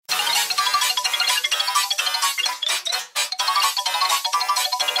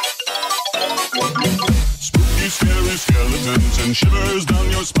skeletons and shivers down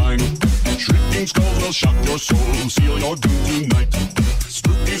your spine. Shrieking skulls will shock your soul, seal your doom tonight.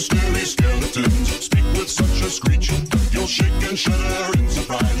 Spooky, scary skeletons speak with such a screech. You'll shake and shudder in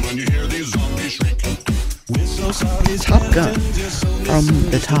surprise when you hear these zombies shriek. We're so sorry, Top Gun from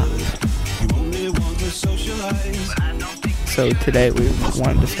the top. you only want to socialize. So today we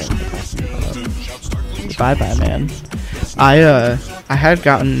wanted to start talking about Bye Bye Man. I had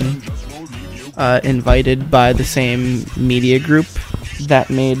gotten invited by the same media group that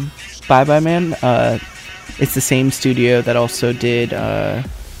made Bye Bye Man. It's the same studio that also did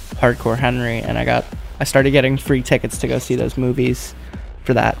Hardcore Henry, and I started getting free tickets to go see those movies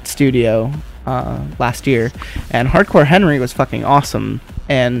for that studio last year. And Hardcore Henry was fucking awesome,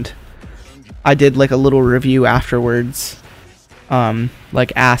 and I did like a little review afterwards.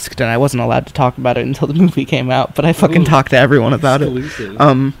 Like asked, and I wasn't allowed to talk about it until the movie came out, but I fucking talked to everyone about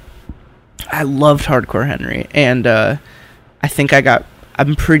it. I loved Hardcore Henry, and I think I'm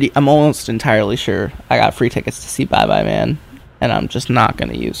almost entirely sure I got free tickets to see Bye Bye Man, and I'm just not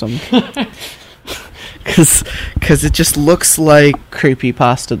gonna use them. Cause it just looks like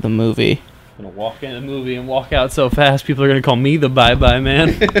Creepypasta the movie. I'm gonna walk in the movie and walk out so fast, people are gonna call me the Bye Bye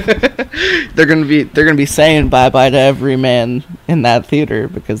Man. They're gonna be saying bye bye to every man in that theater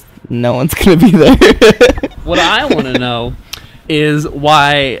because no one's gonna be there. What I want to know is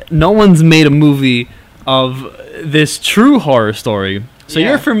why no one's made a movie of this true horror story. So Yeah.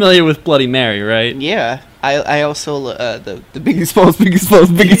 you're familiar with Bloody Mary, right? Yeah, I also the Biggie Smalls.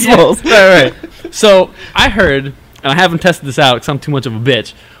 Right. So I heard, and I haven't tested this out because I'm too much of a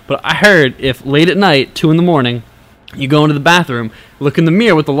bitch, but I heard if late at night, 2 a.m, you go into the bathroom, look in the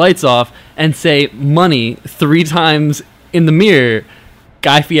mirror with the lights off, and say money 3 times in the mirror,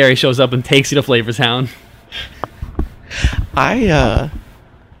 Guy Fieri shows up and takes you to Flavor Town. I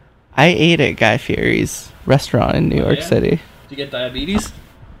ate at Guy Fieri's restaurant in New York yeah? City. Did you get diabetes?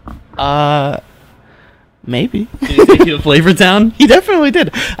 Maybe. Did he take you to Flavor Town? He definitely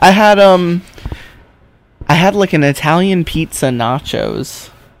did. I had like an Italian pizza nachos,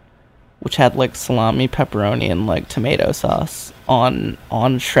 which had like salami, pepperoni, and like tomato sauce on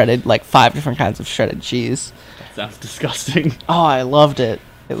shredded, like 5 different kinds of shredded cheese. That sounds disgusting. Oh, I loved it.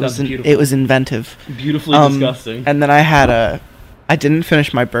 It Sounds beautiful. it was inventive. Beautifully disgusting. And then I didn't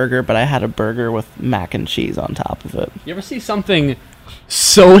finish my burger, but I had a burger with mac and cheese on top of it. You ever see something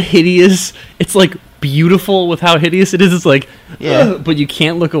so hideous? It's like beautiful with how hideous it is. It's like, Yeah. ugh, but you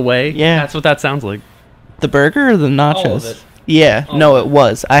can't look away. Yeah. That's what that sounds like. The burger or the nachos? All of it. Yeah, All no, of it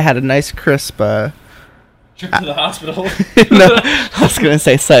was. I had a nice crisp. Trip to the hospital. No, I was gonna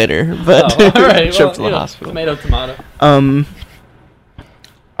say cider, but Oh, all right. trip Well, to the you know, hospital. Tomato.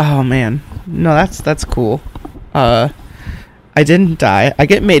 Oh man, no, that's cool. I didn't die. I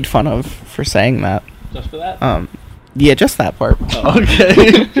get made fun of for saying that. Just for that? Yeah, just that part. Oh,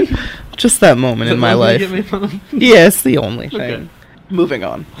 okay. Just that moment in my life. Yeah, it's the only thing. Okay. Moving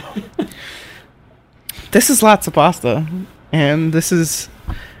on. This is Lots of Pasta, and this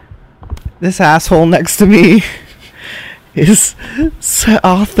asshole next to me is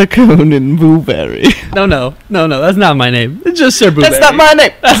Arthur Conan Booberry. No, that's not my name. It's just Sir Boo. That's not my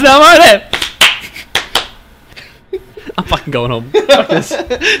name. That's not my name. I'm fucking going home. Fuck this.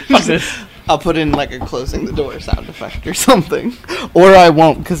 Fuck this. I'll put in like a closing the door sound effect or something. Or I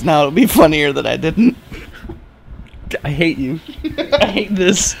won't, because now it'll be funnier that I didn't. I hate you. I hate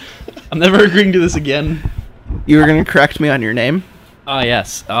this. I'm never agreeing to this again. You were going to correct me on your name?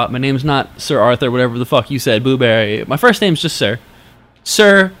 Yes. My name's not Sir Arthur, whatever the fuck you said, Boo Berry. My first name's just Sir.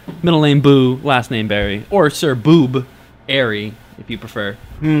 Sir, middle name Boo, last name Berry. Or Sir Boob Airy, if you prefer.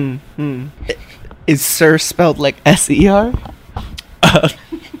 Is Sir spelled like S-E-R?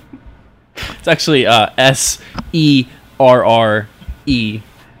 It's actually S-E-R-R-E.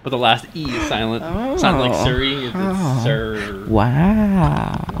 But the last E is silent. It's not like Surrey. It's Sir.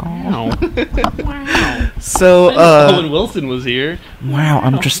 Wow. Wow. So, Owen Wilson was here. wow,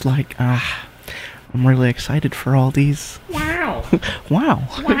 I'm just like, I'm really excited for all these. Wow. Wow.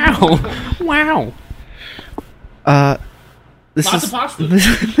 Wow. Wow. This Lots is of pasta.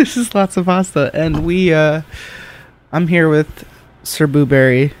 This is Lots of Pasta, and I'm here with Sir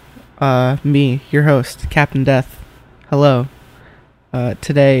Booberry, me, your host, Captain Death. Hello.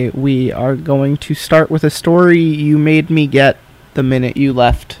 Today we are going to start with a story you made me get the minute you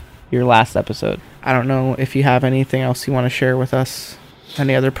left your last episode. I don't know if you have anything else you want to share with us.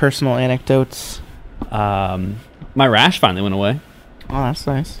 Any other personal anecdotes? My rash finally went away. Oh, that's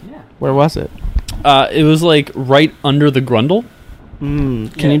nice. Yeah. Where was it? It was like right under the grundle. Can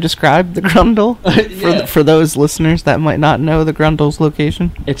Yeah. you describe the Grundle Yeah. for those listeners that might not know the Grundle's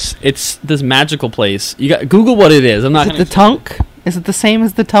location? It's this magical place. You got Google what it is. I'm not Is it gonna the Tunk? Is it the same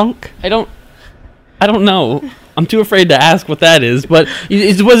as the Tunk? I don't know. I'm too afraid to ask what that is, but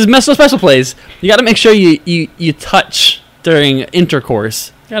it's a special place. You got to make sure you touch during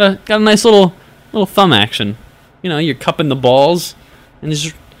intercourse. Got a nice little thumb action. You know, you're cupping the balls and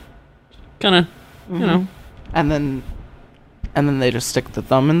just kind of, you know. And then they just stick the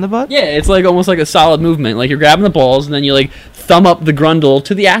thumb in the butt? Yeah, it's like almost like a solid movement. Like you're grabbing the balls and then you like thumb up the grundle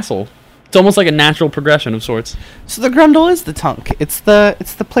to the asshole. It's almost like a natural progression of sorts. So the Grundle is the Tunk. It's the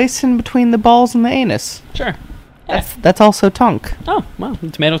place in between the balls and the anus. Sure. That's also Tunk. Oh, well,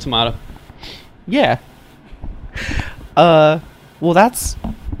 tomato. Yeah. Well, that's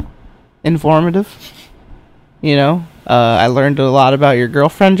informative. You know, I learned a lot about your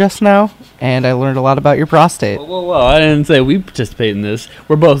girlfriend just now, and I learned a lot about your prostate. Whoa. I didn't say we participate in this.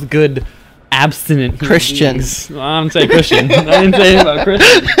 We're both good, abstinent human Christians. beings. Well, I didn't say Christian. I didn't say anything about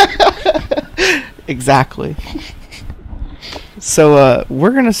Christian. Exactly. So,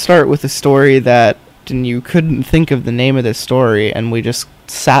 we're going to start with a story that you couldn't think of the name of this story, and we just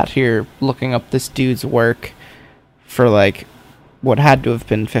sat here looking up this dude's work for, like, what had to have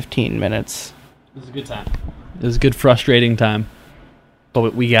been 15 minutes. It was a good time. It was a good, frustrating time.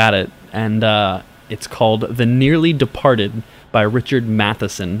 But we got it. And it's called The Nearly Departed by Richard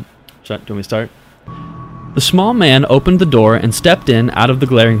Matheson. Do you want me to start? The small man opened the door and stepped in out of the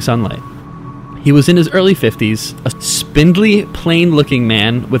glaring sunlight. He was in his early 50s, a spindly, plain-looking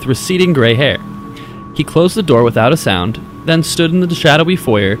man with receding gray hair. He closed the door without a sound, then stood in the shadowy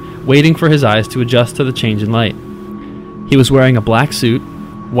foyer, waiting for his eyes to adjust to the change in light. He was wearing a black suit,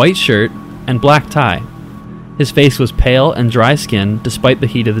 white shirt, and black tie. His face was pale and dry-skinned despite the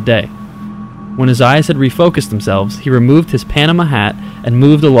heat of the day. When his eyes had refocused themselves, he removed his Panama hat and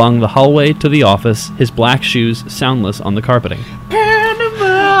moved along the hallway to the office, his black shoes soundless on the carpeting.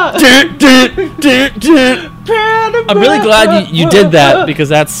 Panama! I'm really glad you did that, because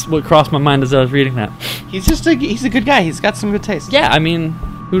that's what crossed my mind as I was reading that. He's a good guy. He's got some good taste. Yeah, I mean,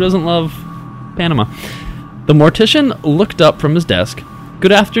 who doesn't love Panama? The mortician looked up from his desk.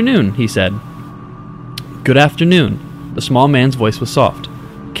 "Good afternoon," he said. "Good afternoon." The small man's voice was soft.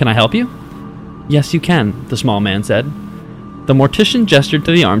 "Can I help you?" "Yes, you can," the small man said. The mortician gestured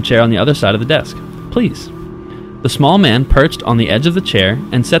to the armchair on the other side of the desk. "Please." The small man perched on the edge of the chair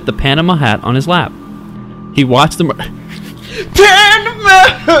and set the Panama hat on his lap. He watched the... Panama!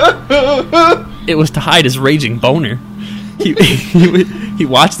 It was to hide his raging boner. He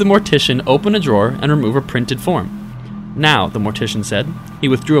watched the mortician open a drawer and remove a printed form. "Now," the mortician said. He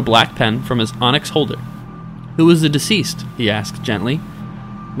withdrew a black pen from his onyx holder. "Who is the deceased?" he asked gently.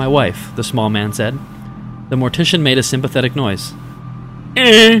 "My wife," the small man said. The mortician made a sympathetic noise.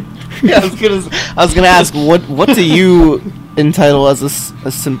 I was gonna ask, what do you entitle as a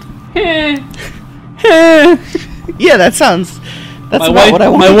Yeah, that's about what I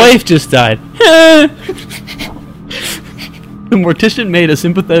want. My wife just died. The mortician made a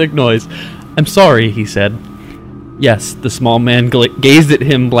sympathetic noise. "I'm sorry," he said. "Yes," the small man gazed at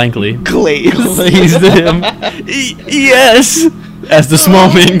him blankly. Glazed at him. Yes, as the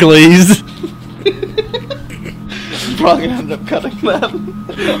small man glazed. Probably gonna end up cutting that.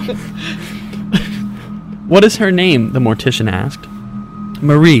 "What is her name?" the mortician asked.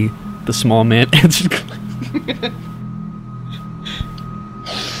 "Marie," the small man answered.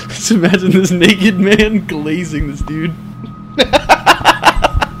 Just imagine this naked man glazing this dude.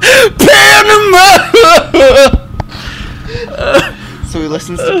 Panama! So he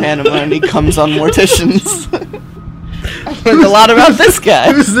listens to Panama and he comes on morticians. I learned a lot about this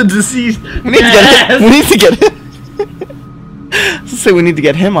guy. Who's the deceased? We need to get him. So we need to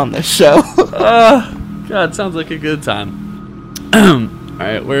get him on this show. God, sounds like a good time.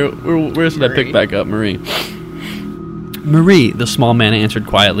 Alright, where should I pick back up? Marie. "Marie," the small man answered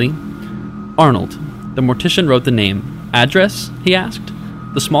quietly. "Arnold." The mortician wrote the name. "Address?" he asked.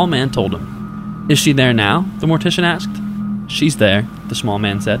 The small man told him. "Is she there now?" the mortician asked. "She's there," the small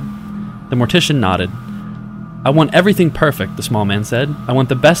man said. The mortician nodded. "I want everything perfect," the small man said. "I want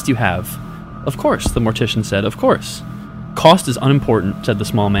the best you have." "Of course," the mortician said. "Of course." "Cost is unimportant," said the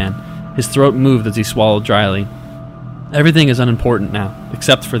small man. His throat moved as he swallowed dryly. "Everything is unimportant now,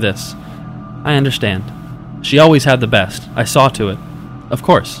 except for this." "I understand. She always had the best. I saw to it." "Of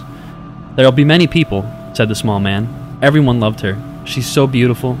course." "There'll be many people," said the small man. "Everyone loved her. She's so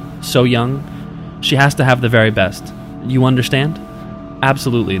beautiful, so young. She has to have the very best. You understand?"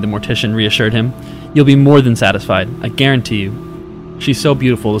 "Absolutely," the mortician reassured him. "You'll be more than satisfied, I guarantee you." "She's so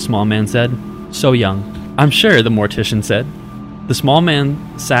beautiful," the small man said. "So young." "I'm sure," the mortician said. The small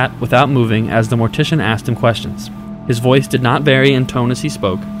man sat without moving as the mortician asked him questions. His voice did not vary in tone as he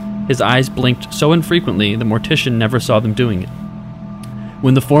spoke. His eyes blinked so infrequently the mortician never saw them doing it.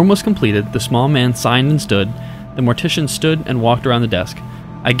 When the form was completed, the small man signed and stood. The mortician stood and walked around the desk.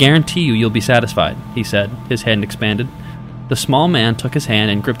 "I guarantee you'll be satisfied," he said, his hand expanded. The small man took his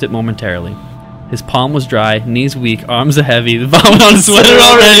hand and gripped it momentarily. His palm was dry, knees weak, arms heavy, the vomit on his sweater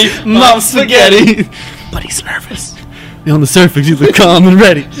already, mom spaghetti. But he's nervous. On the surface, you look calm and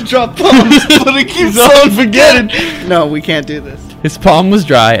ready. Drop bombs, but it keeps on forgetting. No, we can't do this. His palm was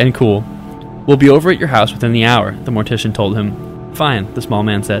dry and cool. "We'll be over at your house within the hour," the mortician told him. "Fine," the small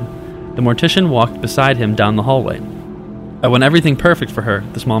man said. The mortician walked beside him down the hallway. "I want everything perfect for her,"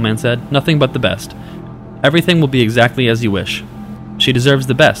 the small man said. "Nothing but the best. Everything will be exactly as you wish." "She deserves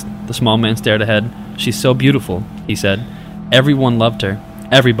the best." The small man stared ahead. "She's so beautiful," he said. "Everyone loved her.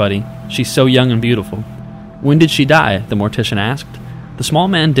 Everybody. She's so young and beautiful." "When did she die?" the mortician asked. The small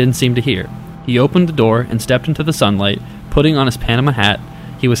man didn't seem to hear. He opened the door and stepped into the sunlight, putting on his Panama hat.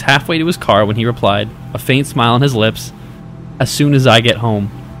 He was halfway to his car when he replied, a faint smile on his lips, "As soon as I get home."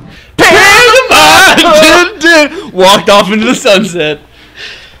 Panama! Walked off into the sunset.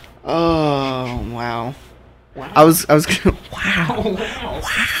 Oh, wow. I was gonna,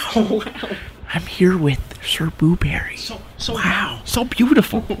 wow. I'm here with Sir Booberry. So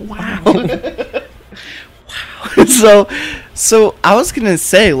beautiful. Wow. So I was gonna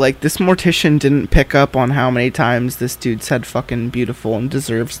say, like, this mortician didn't pick up on how many times this dude said fucking beautiful and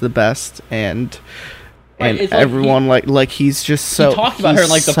deserves the best, and Right, it's everyone like he's just so. He talked about her in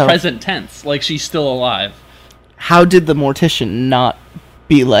like the so, present tense, like she's still alive. How did the mortician not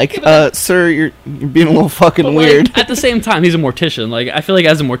be like, sir, you're being a little fucking But, weird? Like, at the same time, he's a mortician. Like, I feel like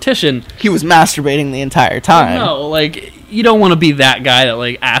as a mortician, He was masturbating the entire time. no, like, you don't want to be that guy that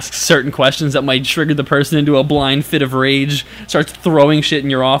like asks certain questions that might trigger the person into a blind fit of rage, starts throwing shit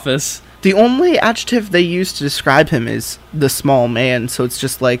in your office. The only adjective they use to describe him is the small man, so it's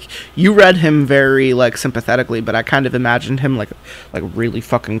just like, you read him very, like, sympathetically, but I kind of imagined him, like really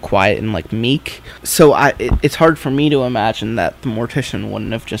fucking quiet and, like, meek. So it's hard for me to imagine that the mortician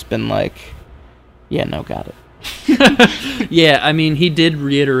wouldn't have just been like, yeah, no, got it. Yeah, I mean, he did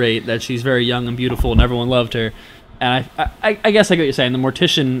reiterate that she's very young and beautiful and everyone loved her. And I guess I get what you're saying. The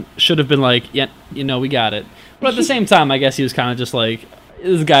mortician should have been like, yeah, you know, we got it. But at the same time, I guess he was kind of just like,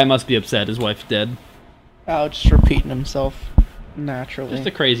 this guy must be upset his wife's dead. Oh, just repeating himself naturally. Just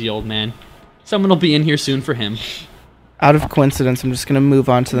a crazy old man. Someone will be in here soon for him. Out of coincidence, I'm just going to move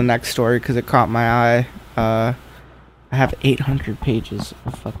on to the next story because it caught my eye. I have 800 pages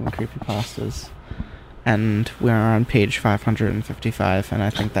of fucking creepypastas. And we're on page 555, and I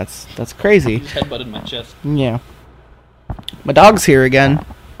think that's crazy. I just headbutted my chest. Yeah. My dog's here again.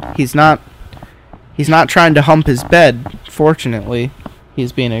 He's not trying to hump his bed, fortunately.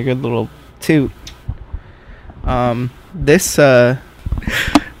 He's being a good little toot. This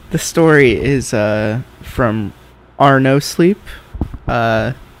story is from Arno Sleep.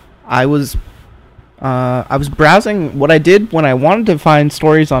 I was browsing. What I did when I wanted to find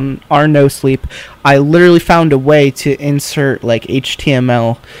stories on Arno Sleep, I literally found a way to insert like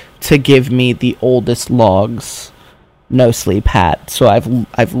HTML to give me the oldest logs No Sleep had. So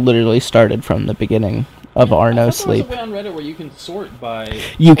I've literally started from the beginning of Arno Sleep. There's a way on Reddit where you can sort by.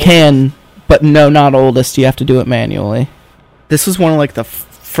 You can, but no, not oldest. You have to do it manually. This was one of like the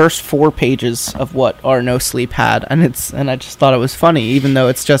first 4 pages of what Arno Sleep had, and I just thought it was funny, even though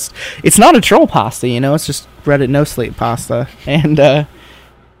it's not a troll pasta, you know, it's just Reddit No Sleep pasta. And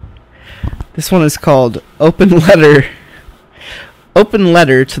this one is called Open Letter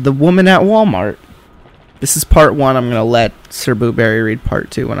to the Woman at Walmart. This is part 1. I'm gonna let Sir Booberry read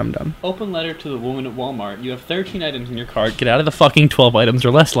part 2 when I'm done. Open letter to the woman at Walmart. You have 13 items in your cart. Get out of the fucking 12 items or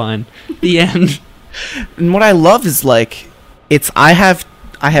less line. The end. And what I love is like, I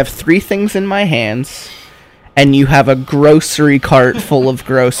have 3 things in my hands, and you have a grocery cart full of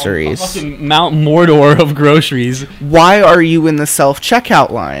groceries. A fucking Mount Mordor of groceries. Why are you in the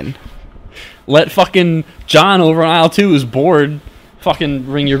self-checkout line? Let fucking John over on aisle 2 who's bored fucking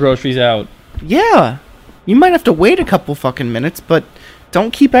bring your groceries out. Yeah. You might have to wait a couple fucking minutes, but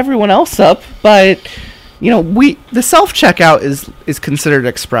don't keep everyone else up. But, you know, the self-checkout is considered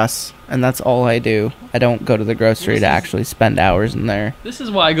express, and that's all I do. I don't go to the grocery to actually spend hours in there. This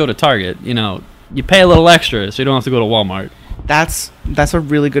is why I go to Target. You know, you pay a little extra, so you don't have to go to Walmart. That's a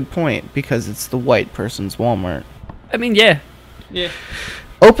really good point, because it's the white person's Walmart. I mean, yeah. Yeah.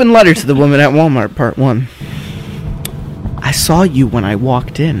 Open letter to the woman at Walmart, part 1. I saw you when I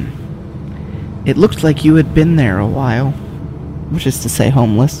walked in. It looked like you had been there a while, which is to say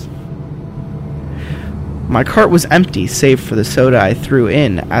homeless. My cart was empty, save for the soda I threw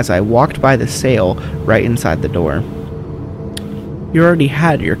in as I walked by the sale right inside the door. You already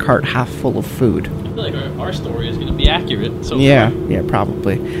had your cart half full of food. I feel like our story is going to be accurate so Yeah, far. yeah,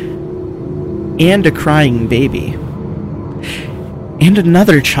 probably. And a crying baby. And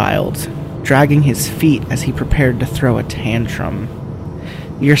another child, dragging his feet as he prepared to throw a tantrum.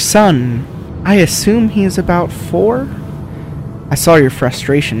 Your son, I assume he is about 4? I saw your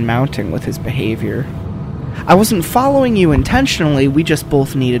frustration mounting with his behavior. I wasn't following you intentionally, we just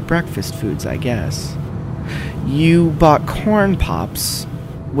both needed breakfast foods, I guess. You bought corn pops,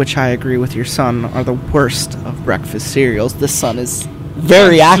 which I agree with your son are the worst of breakfast cereals. This son is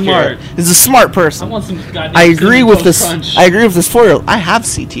very That's accurate. smart. He's a smart person. I want some goddamn I agree with Cinnamon this. Toast Crunch. I agree with this 4-year-old. I have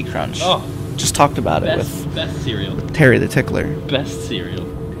CT Crunch. Oh, Just talked about it with best cereal. Terry the Tickler. Best cereal.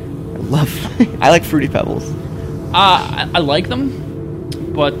 I love. I like Fruity Pebbles. I like them,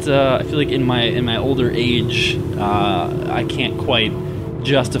 but I feel like in my older age, I can't quite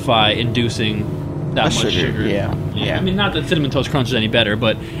justify inducing that much sugar. Yeah. I mean, not that Cinnamon Toast Crunch is any better,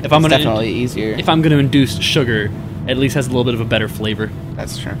 but if I'm It's gonna definitely easier. if I'm gonna induce sugar, at least has a little bit of a better flavor.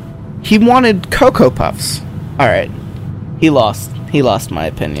 That's true. He wanted Cocoa Puffs. All right. He lost. He lost my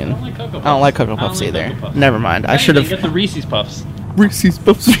opinion. I don't like Cocoa Puffs. I don't like Cocoa I don't Puffs like either. Cocoa Puffs. Never mind. I Hey, should you have. get the Reese's Puffs. Reese's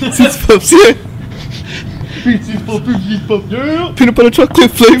Puffs. Reese's Puffs. Yeah. Reese's Puffs, yeah. Peanut butter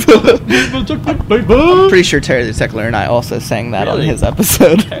chocolate flavor. Flavor. Pretty sure Terry the Tickler and I also sang that on Really? his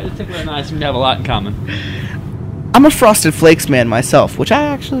episode. Terry the Tickler and I seem to have a lot in common. I'm a Frosted Flakes man myself, which I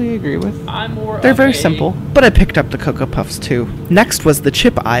actually agree with. I'm more. They're of very a- simple, but I picked up the Cocoa Puffs too. Next was the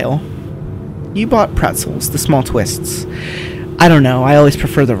chip aisle. You bought pretzels, the small twists. I don't know, I always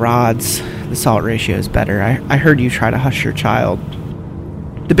prefer the rods. The salt ratio is better. I heard you try to hush your child.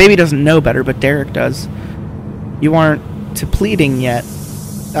 The baby doesn't know better, but Derek does. You aren't to pleading yet.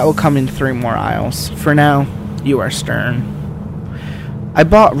 That will come in 3 more aisles. For now, you are stern. I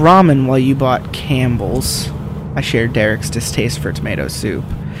bought ramen while you bought Campbell's. I shared Derek's distaste for tomato soup.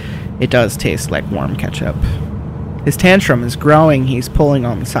 It does taste like warm ketchup. His tantrum is growing. He's pulling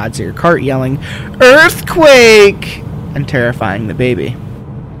on the sides of your cart, yelling, "Earthquake!" and terrifying the baby.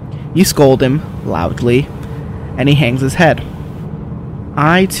 You scold him, loudly, and he hangs his head.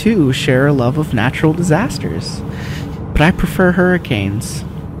 I, too, share a love of natural disasters, but I prefer hurricanes.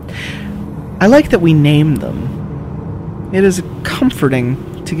 I like that we name them. It is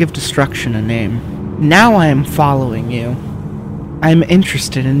comforting to give destruction a name. Now I am following you. I am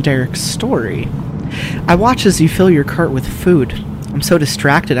interested in Derek's story. I watch as you fill your cart with food. I'm so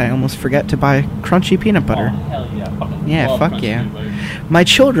distracted I almost forget to buy crunchy peanut butter. Oh, hell yeah. Fucking Yeah, love fuck crunchy yeah. peanut butter. My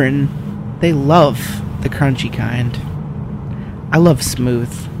children, they love the crunchy kind. I love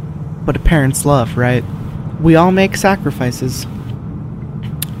smooth. But a parent's love, right? We all make sacrifices.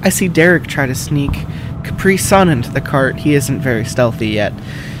 I see Derek try to sneak Capri Sun into the cart. He isn't very stealthy yet.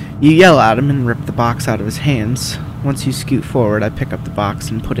 You yell at him and rip the box out of his hands. Once you scoot forward, I pick up the box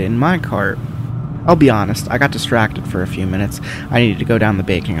and put it in my cart. I'll be honest, I got distracted for a few minutes. I needed to go down the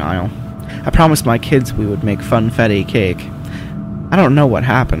baking aisle. I promised my kids we would make funfetti cake. I don't know what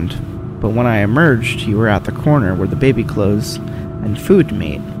happened, but when I emerged, you were at the corner where the baby clothes and food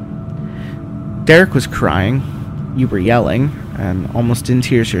meet. Derek was crying. You were yelling, and almost in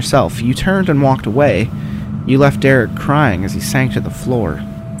tears yourself. You turned and walked away. You left Derek crying as he sank to the floor.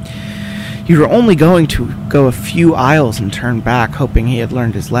 You were only going to go a few aisles and turn back, hoping he had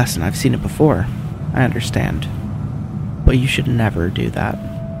learned his lesson. I've seen it before. I understand. But you should never do that.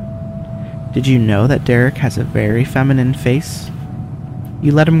 Did you know that Derek has a very feminine face?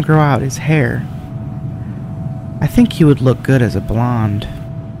 You let him grow out his hair. I think he would look good as a blonde.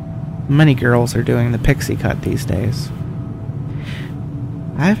 Many girls are doing the pixie cut these days.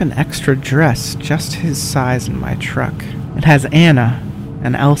 I have an extra dress just his size in my truck. It has Anna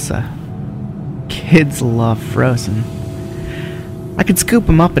and Elsa. Kids love Frozen. I could scoop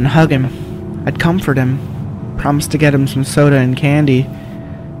him up and hug him. I'd comfort him. Promise to get him some soda and candy.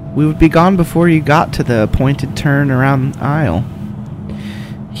 We would be gone before you got to the appointed turn around the aisle.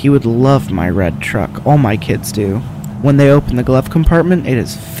 He would love my red truck. All my kids do. When they open the glove compartment, it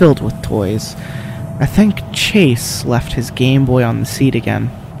is filled with toys. I think Chase left his Game Boy on the seat again.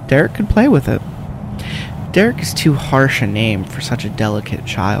 Derek could play with it. Derek is too harsh a name for such a delicate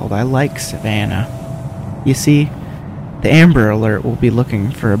child. I like Savannah. You see, the Amber Alert will be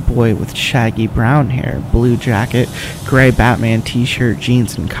looking for a boy with shaggy brown hair, blue jacket, gray Batman t-shirt,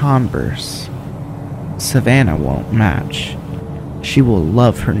 jeans, and Converse. Savannah won't match. She will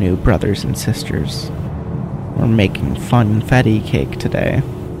love her new brothers and sisters. We're making funfetti cake today.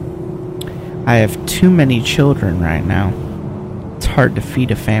 I have too many children right now. It's hard to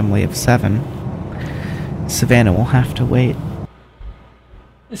feed a family of 7. Savannah will have to wait.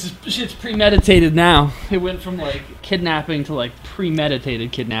 This shit's premeditated now. It went from like kidnapping to like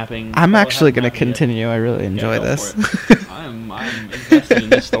premeditated kidnapping. I'm actually going to happened yet. continue. I really enjoy Go this. for it. I'm invested in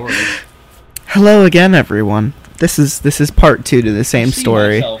this story. Hello again, everyone. This is part 2 to the same I see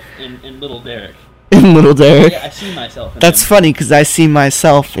story. myself in Little Derek. In Little Derek. Yeah, I see myself. In That's him. funny because I see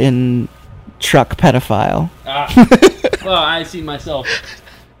myself in Truck Pedophile. Well, I see myself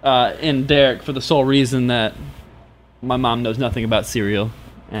in Derek for the sole reason that my mom knows nothing about cereal,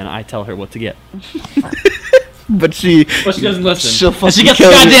 and I tell her what to get. But she doesn't listen. She'll And she fucking gets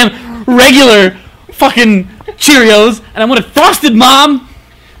kill the you. goddamn regular fucking Cheerios, and I wanted frosted, Mom.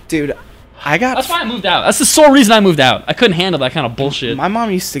 Dude, I got... That's why I moved out. That's the sole reason I moved out. I couldn't handle that kind of bullshit. My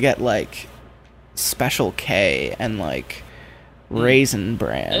mom used to get, like, Special K and, like, Raisin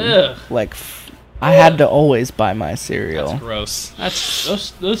Bran. Ugh. Like, I had to always buy my cereal. That's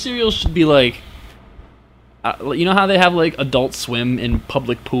gross. Those cereals should be like, you know how they have like Adult Swim in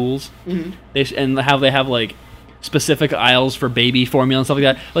public pools, and how they have like specific aisles for baby formula and stuff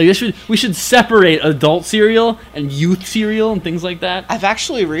like that. Like we should separate adult cereal and youth cereal and things like that. I've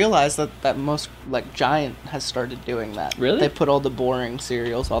actually realized that most, like, Giant has started doing that. Really? They put all the boring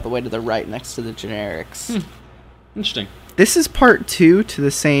cereals all the way to the right next to the generics. Interesting. This is part 2 to the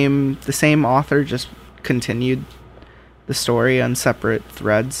same author, just continued the story on separate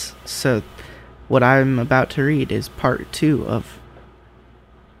threads. So what I'm about to read is part 2 of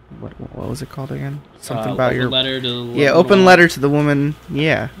what was it called again? Something about your letter to yeah, open letter to the woman.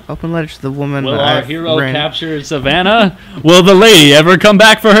 Yeah, open letter to the woman. Will that our I've hero ran- capture Savannah? Will the lady ever come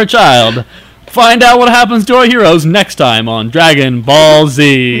back for her child? Find out what happens to our heroes next time on Dragon Ball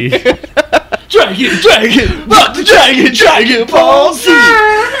Z. Dragon, rock the Dragon Ball Z.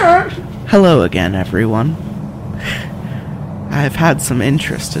 Hello again, everyone. I have had some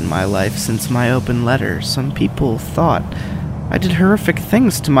interest in my life since my open letter. Some people thought I did horrific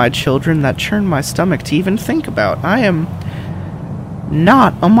things to my children that churned my stomach to even think about. I am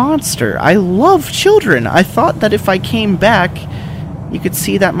not a monster. I love children. I thought that if I came back, you could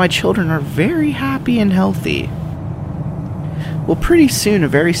see that my children are very happy and healthy. Well, pretty soon a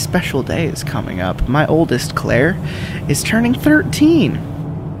very special day is coming up. My oldest, Claire, is turning 13.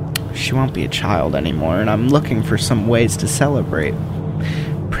 She won't be a child anymore, and I'm looking for some ways to celebrate.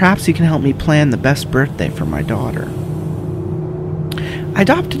 Perhaps you can help me plan the best birthday for my daughter. I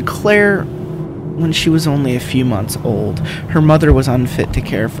adopted Claire when she was only a few months old. Her mother was unfit to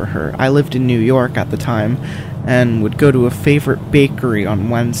care for her. I lived in New York at the time and would go to a favorite bakery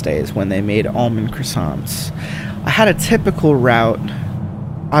on Wednesdays when they made almond croissants. I had a typical route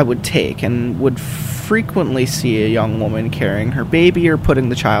I would take and would frequently see a young woman carrying her baby or putting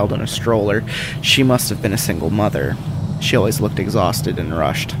the child in a stroller. She must have been a single mother. She always looked exhausted and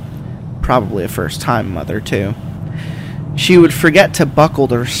rushed. Probably a first-time mother, too. She would forget to buckle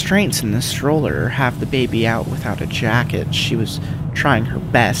the restraints in the stroller or have the baby out without a jacket. She was trying her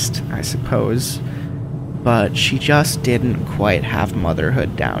best, I suppose, but she just didn't quite have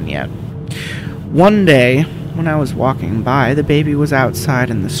motherhood down yet. One day, when I was walking by, the baby was outside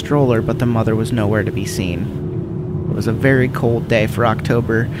in the stroller, but the mother was nowhere to be seen. It was a very cold day for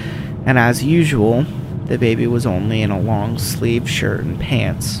October, and as usual, the baby was only in a long-sleeved shirt and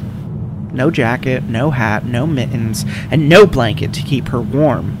pants. No jacket, no hat, no mittens, and no blanket to keep her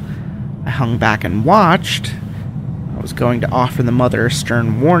warm. I hung back and watched. I was going to offer the mother a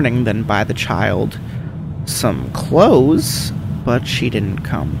stern warning, then buy the child some clothes, but she didn't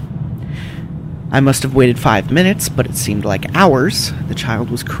come. I must have waited 5 minutes, but it seemed like hours. The child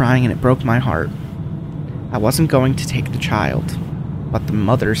was crying and it broke my heart. I wasn't going to take the child, but the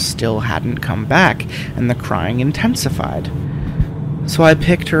mother still hadn't come back, and the crying intensified. So I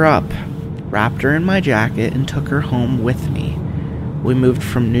picked her up, wrapped her in my jacket, and took her home with me. We moved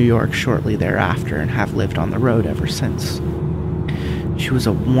from New York shortly thereafter and have lived on the road ever since. She was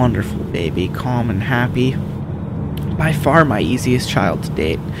a wonderful baby, calm and happy. By far my easiest child to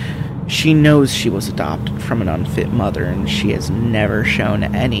date. She knows she was adopted from an unfit mother, and she has never shown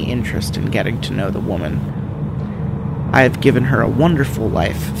any interest in getting to know the woman. I have given her a wonderful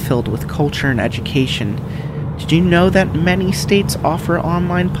life, filled with culture and education. Did you know that many states offer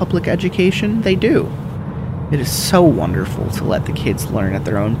online public education? They do. It is so wonderful to let the kids learn at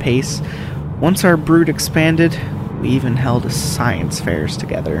their own pace. Once our brood expanded, we even held science fairs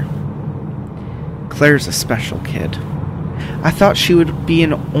together. Claire's a special kid. I thought she would be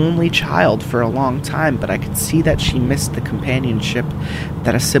an only child for a long time, but I could see that she missed the companionship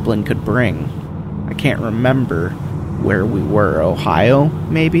that a sibling could bring. I can't remember where we were, Ohio,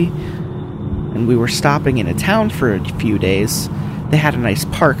 maybe? And we were stopping in a town for a few days. They had a nice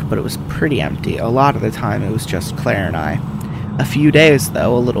park, but it was pretty empty. A lot of the time, it was just Claire and I. A few days,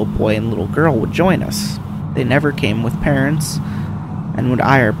 though, a little boy and little girl would join us. They never came with parents, and would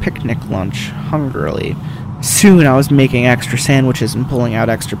eye our picnic lunch hungrily. Soon I was making extra sandwiches and pulling out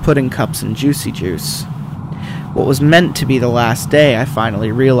extra pudding cups and juicy juice. What was meant to be the last day, I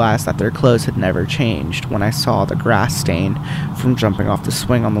finally realized that their clothes had never changed when I saw the grass stain from jumping off the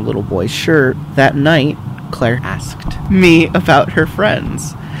swing on the little boy's shirt. That night, Claire asked me about her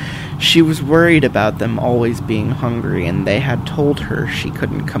friends. She was worried about them always being hungry, and they had told her she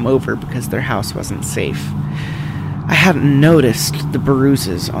couldn't come over because their house wasn't safe. I hadn't noticed the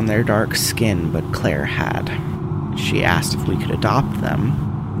bruises on their dark skin, but Claire had. She asked if we could adopt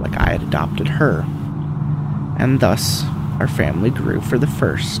them, like I had adopted her. And thus, our family grew for the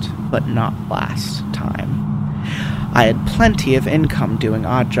first, but not last time. I had plenty of income doing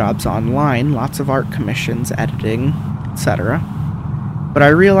odd jobs online, lots of art commissions, editing, etc. But I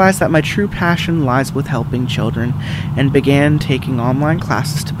realized that my true passion lies with helping children, and began taking online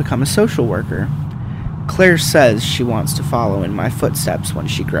classes to become a social worker. Claire says she wants to follow in my footsteps when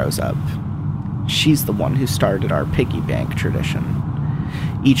she grows up. She's the one who started our piggy bank tradition.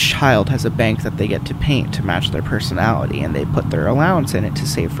 Each child has a bank that they get to paint to match their personality, and they put their allowance in it to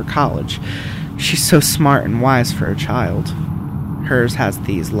save for college. She's so smart and wise for a child. Hers has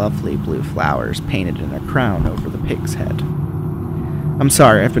these lovely blue flowers painted in a crown over the pig's head. I'm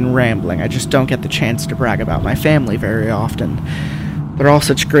sorry, I've been rambling. I just don't get the chance to brag about my family very often. They're all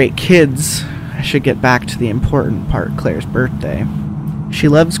such great kids. I should get back to the important part, Claire's birthday. She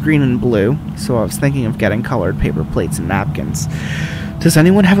loves green and blue, so I was thinking of getting colored paper plates and napkins. Does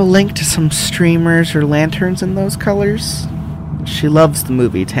anyone have a link to some streamers or lanterns in those colors? She loves the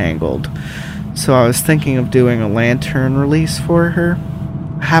movie Tangled, so I was thinking of doing a lantern release for her.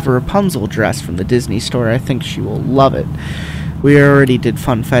 I have a Rapunzel dress from the Disney store. I think she will love it. We already did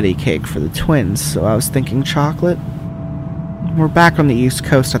funfetti cake for the twins, so I was thinking chocolate. We're back on the East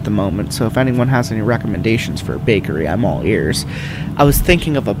Coast at the moment, so if anyone has any recommendations for a bakery, I'm all ears. I was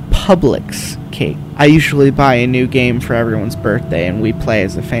thinking of a Publix cake. I usually buy a new game for everyone's birthday, and we play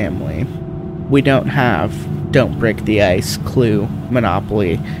as a family. We don't have Don't Break the Ice, Clue,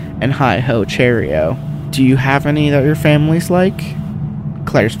 Monopoly, and Hi-Ho Cherry-O. Do you have any that your family's like?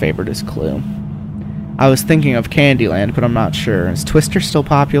 Claire's favorite is Clue. I was thinking of Candyland, but I'm not sure. Is Twister still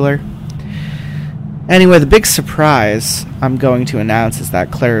popular? Anyway, the big surprise I'm going to announce is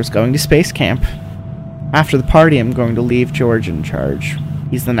that Claire is going to space camp. After the party, I'm going to leave George in charge.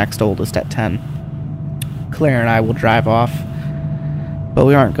 He's the next oldest at 10. Claire and I will drive off, but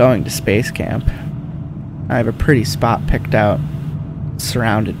we aren't going to space camp. I have a pretty spot picked out,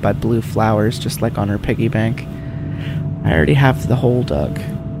 surrounded by blue flowers, just like on her piggy bank. I already have the hole dug.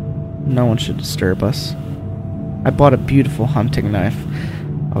 No one should disturb us. I bought a beautiful hunting knife.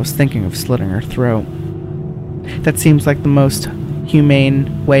 I was thinking of slitting her throat. That seems like the most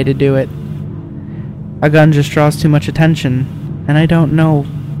humane way to do it. A gun just draws too much attention, and I don't know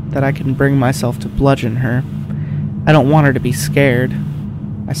that I can bring myself to bludgeon her. I don't want her to be scared.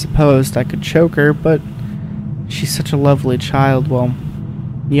 I supposed I could choke her, but she's such a lovely child, well,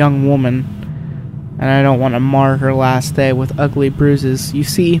 young woman, and I don't want to mar her last day with ugly bruises. You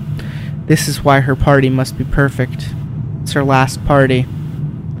see, this is why her party must be perfect. It's her last party.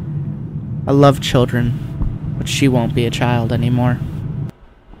 I love children, but she won't be a child anymore.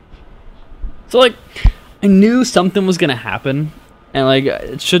 So, like, I knew something was gonna happen, and, like,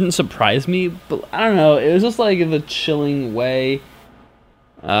 it shouldn't surprise me, but I don't know, it was just, like, the chilling way,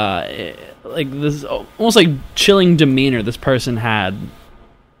 like, this almost, like, chilling demeanor this person had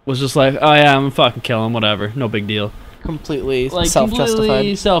was just like, oh, yeah, I'm gonna fucking kill him, whatever, no big deal. Completely like, self-justified.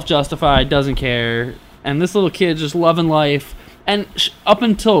 Completely self-justified, doesn't care, and this little kid just loving life. And up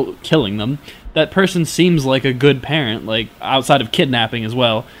until killing them, that person seems like a good parent, like, outside of kidnapping as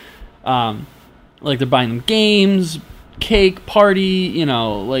well. Like, they're buying them games, cake, party, you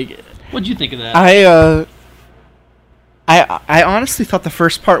know, like, what'd you think of that? I honestly thought the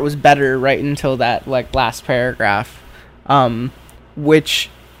first part was better right until that, like, last paragraph, which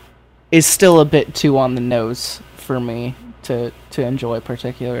is still a bit too on the nose for me to enjoy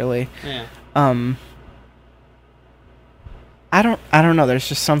particularly. Yeah. I don't know, there's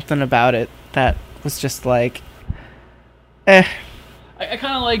just something about it that was just like, eh. I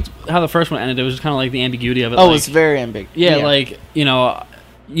kind of liked how the first one ended. It was just kind of like the ambiguity of it. Oh, like, it's very ambiguous. Yeah, like, you know,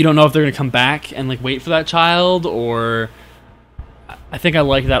 you don't know if they're going to come back and, like, wait for that child, or I think I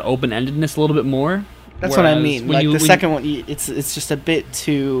like that open-endedness a little bit more. That's what I mean. Like, the second one, it's just a bit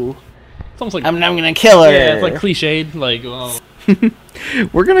too, it's almost like, I'm going to kill her. Yeah, it's like cliched, like, well.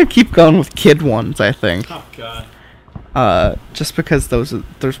 We're going to keep going with kid ones, I think. Oh, God. Just because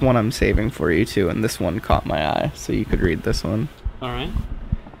there's one I'm saving for you too, and this one caught my eye, so you could read this one. All right.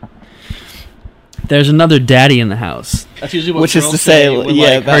 There's another daddy in the house. That's usually what Which is girls to say, when,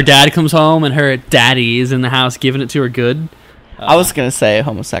 yeah, like, her dad comes home and her daddy is in the house giving it to her good. I was gonna say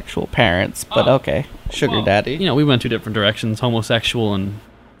homosexual parents, but okay, sugar well, daddy. You know, we went two different directions: homosexual and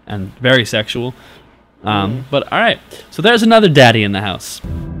very sexual. But all right, so there's another daddy in the house.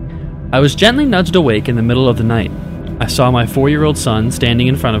 I was gently nudged awake in the middle of the night. I saw my 4-year-old son standing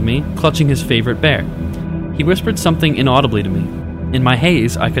in front of me, clutching his favorite bear. He whispered something inaudibly to me. In my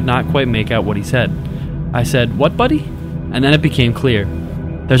haze, I could not quite make out what he said. I said, "What, buddy?" And then it became clear.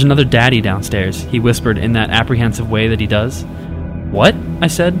 "There's another daddy downstairs," he whispered in that apprehensive way that he does. "What?" I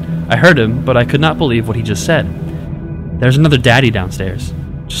said. I heard him, but I could not believe what he just said. "There's another daddy downstairs.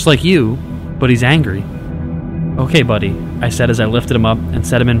 Just like you, but he's angry." "Okay, buddy," I said as I lifted him up and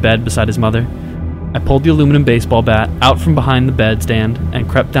set him in bed beside his mother. I pulled the aluminum baseball bat out from behind the bed stand and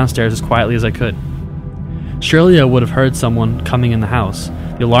crept downstairs as quietly as I could. Surely I would have heard someone coming in the house.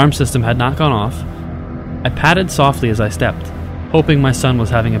 The alarm system had not gone off. I padded softly as I stepped, hoping my son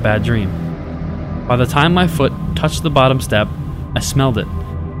was having a bad dream. By the time my foot touched the bottom step, I smelled it.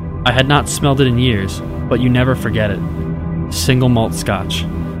 I had not smelled it in years, but you never forget it. Single malt scotch.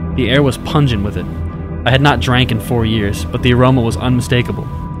 The air was pungent with it. I had not drank in 4 years, but the aroma was unmistakable.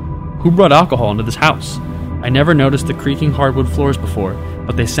 Who brought alcohol into this house? I never noticed the creaking hardwood floors before,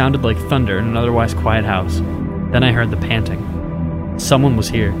 but they sounded like thunder in an otherwise quiet house. Then I heard the panting. Someone was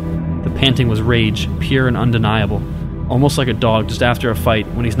here. The panting was rage, pure and undeniable, almost like a dog just after a fight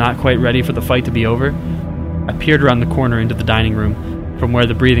when he's not quite ready for the fight to be over. I peered around the corner into the dining room, from where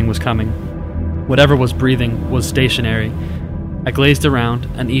the breathing was coming. Whatever was breathing was stationary. I glazed around,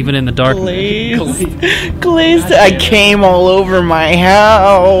 and even in the darkness... Glazed. I came all over my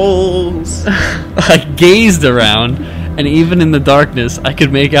house. I gazed around, and even in the darkness, I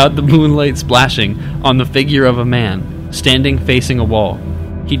could make out the moonlight splashing on the figure of a man, standing facing a wall.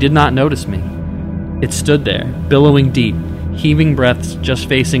 He did not notice me. It stood there, billowing deep, heaving breaths just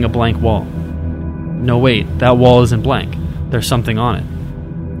facing a blank wall. No, wait, that wall isn't blank. There's something on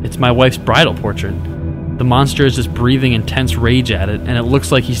it. It's my wife's bridal portrait. The monster is just breathing intense rage at it, and it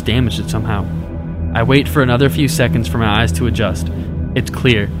looks like he's damaged it somehow. I wait for another few seconds for my eyes to adjust. It's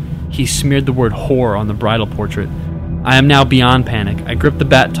clear. He smeared the word whore on the bridal portrait. I am now beyond panic. I grip the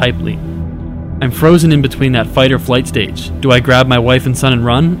bat tightly. I'm frozen in between that fight or flight stage. Do I grab my wife and son and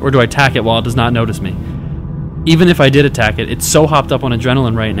run, or do I attack it while it does not notice me? Even if I did attack it, it's so hopped up on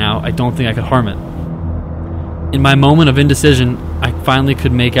adrenaline right now, I don't think I could harm it. In my moment of indecision, I finally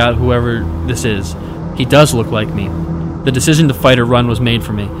could make out whoever this is. He does look like me. The decision to fight or run was made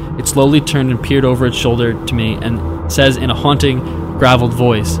for me. It slowly turned and peered over its shoulder to me and says in a haunting, graveled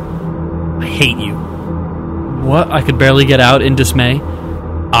voice, "I hate you." What? I could barely get out in dismay.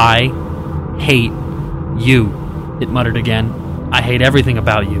 "I hate you," it muttered again. "I hate everything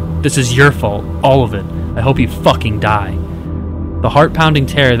about you. This is your fault, all of it. I hope you fucking die." The heart-pounding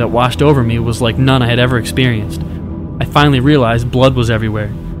terror that washed over me was like none I had ever experienced. I finally realized blood was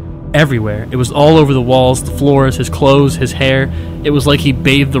everywhere. Everywhere. It was all over the walls, the floors, his clothes, his hair. It was like he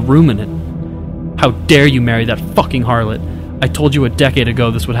bathed the room in it. "How dare you marry that fucking harlot? I told you a decade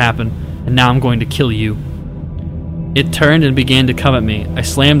ago this would happen, and now I'm going to kill you." It turned and began to come at me. I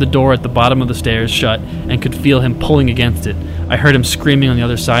slammed the door at the bottom of the stairs shut and could feel him pulling against it. I heard him screaming on the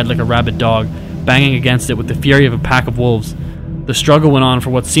other side like a rabid dog, banging against it with the fury of a pack of wolves. The struggle went on for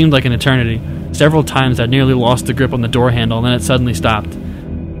what seemed like an eternity. Several times I nearly lost the grip on the door handle, and then it suddenly stopped.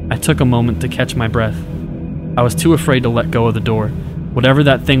 I took a moment to catch my breath. I was too afraid to let go of the door. Whatever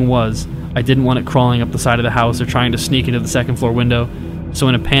that thing was, I didn't want it crawling up the side of the house or trying to sneak into the second-floor window, so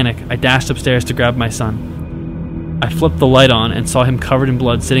in a panic, I dashed upstairs to grab my son. I flipped the light on and saw him covered in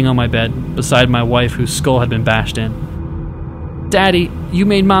blood sitting on my bed beside my wife whose skull had been bashed in. "Daddy, you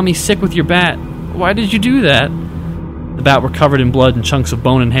made Mommy sick with your bat. Why did you do that?" The bat were covered in blood and chunks of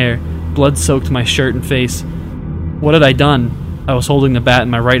bone and hair. Blood soaked my shirt and face. What had I done? I was holding the bat in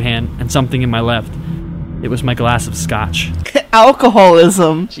my right hand and something in my left. It was my glass of scotch.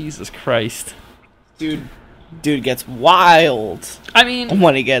 Alcoholism. Jesus Christ. Dude gets wild. I mean,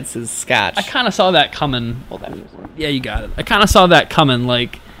 when he gets his scotch. I kind of saw that coming. Well, that was Yeah, you got it. I kind of saw that coming,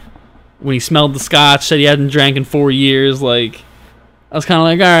 like, when he smelled the scotch, said he hadn't drank in 4 years, like, I was kind of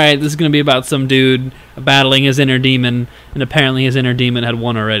like, alright, this is going to be about some dude battling his inner demon, and apparently his inner demon had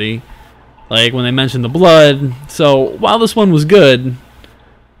won already. Like, when they mentioned the blood. So, while this one was good,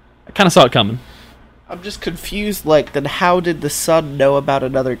 I kind of saw it coming. I'm just confused, like, then how did the son know about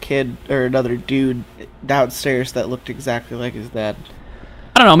another kid, or another dude downstairs that looked exactly like his dad?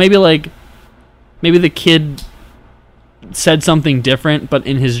 I don't know, maybe the kid said something different, but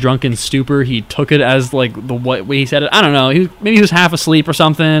in his drunken stupor, he took it as like the way he said it. I don't know. Maybe he was half asleep or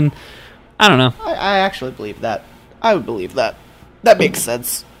something. I don't know. I actually believe that. I would believe that. That makes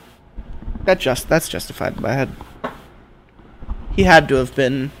sense. That's justified in my head. He had to have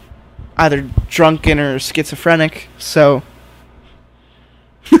been either drunken or schizophrenic, so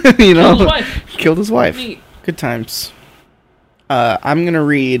you know, killed his wife. Neat. Good times. I'm gonna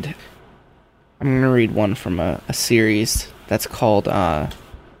read one from a series that's called I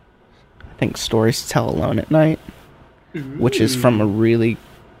think Stories to Tell Alone at Night, which is from a really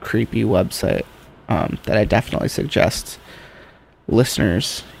creepy website that I definitely suggest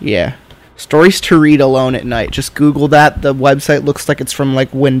listeners. Yeah. Stories to Read Alone at Night. Just Google that. The website looks like it's from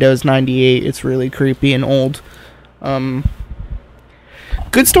like Windows 98. It's really creepy and old.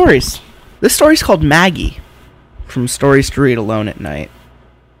 Good stories. This story's called Maggie from Stories to Read Alone at Night.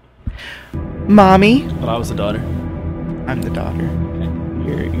 Mommy. But I was the daughter. I'm the daughter.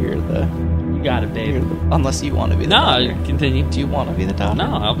 You're the... You got it, babe. Unless you want to be the daughter. No, continue. Do you want to be the daughter?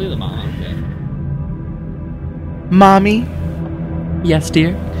 No, I'll be the mom. Okay. Mommy, Yes,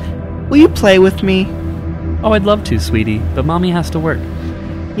 dear? will you play with me? Oh, I'd love to, sweetie, but Mommy has to work.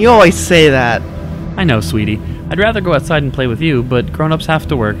 You always say that. I know, sweetie. I'd rather go outside and play with you, but grown-ups have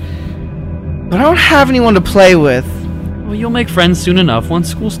to work. But I don't have anyone to play with. Well, you'll make friends soon enough once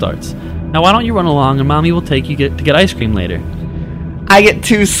school starts. Now, why don't you run along and Mommy will take you to get ice cream later? I get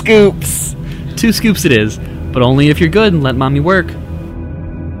 2 scoops. 2 scoops it is, but only if you're good and let Mommy work.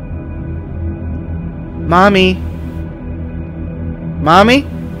 Mommy. Mommy?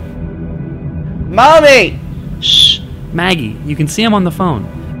 Mommy! Shh! Maggie, you can see I'm on the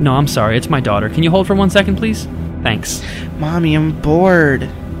phone. No, I'm sorry, it's my daughter. Can you hold for 1 second, please? Thanks. Mommy, I'm bored.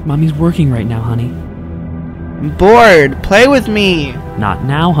 Mommy's working right now, honey. I'm bored. Play with me. Not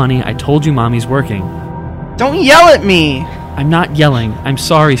now, honey. I told you Mommy's working. Don't yell at me. I'm not yelling. I'm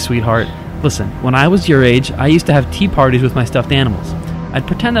sorry, sweetheart. Listen, when I was your age, I used to have tea parties with my stuffed animals. I'd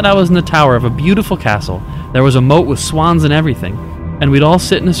pretend that I was in the tower of a beautiful castle. There was a moat with swans and everything. And we'd all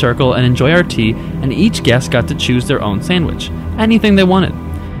sit in a circle and enjoy our tea, and each guest got to choose their own sandwich. Anything they wanted.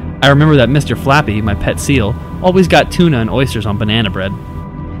 I remember that Mr. Flappy, my pet seal, always got tuna and oysters on banana bread.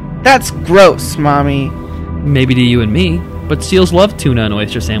 That's gross, Mommy. Maybe to you and me, but seals love tuna and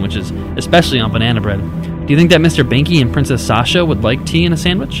oyster sandwiches, especially on banana bread. Do you think that Mr. Binky and Princess Sasha would like tea in a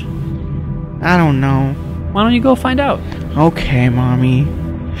sandwich? I don't know. Why don't you go find out? Okay, Mommy.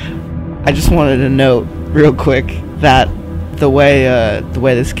 I just wanted to note real quick that the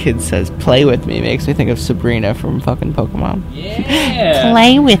way this kid says "play with me" makes me think of Sabrina from fucking Pokemon. Yeah.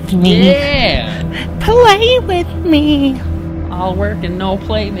 Play with me. Yeah. Play with me. All work and no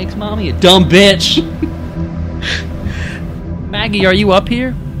play makes Mommy a dumb bitch. Maggie, are you up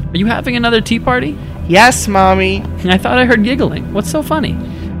here? Are you having another tea party? Yes, Mommy. I thought I heard giggling. What's so funny?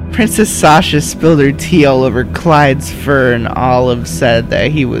 Princess Sasha spilled her tea all over Clyde's fur, and Olive said that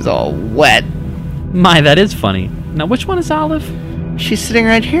he was all wet. My, that is funny. Now, which one is Olive? She's sitting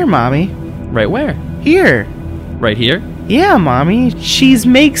right here, Mommy. Right where? Here. Right here? Yeah, Mommy. She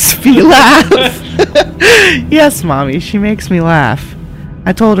makes me laugh. Yes, Mommy, she makes me laugh.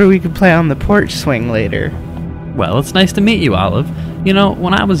 I told her we could play on the porch swing later. Well, it's nice to meet you, Olive. You know,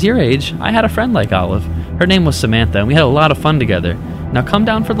 when I was your age, I had a friend like Olive. Her name was Samantha, and we had a lot of fun together. Now come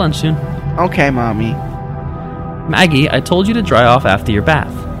down for lunch soon. Okay, Mommy. Maggie, I told you to dry off after your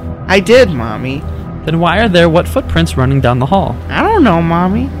bath. I did, Mommy. Then why are there wet footprints running down the hall? I don't know,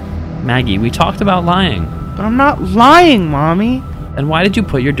 Mommy. Maggie, we talked about lying. But I'm not lying, Mommy. Then why did you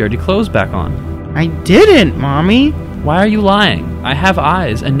put your dirty clothes back on? I didn't, Mommy. Why are you lying? I have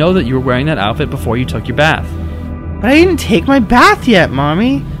eyes and know that you were wearing that outfit before you took your bath. But I didn't take my bath yet,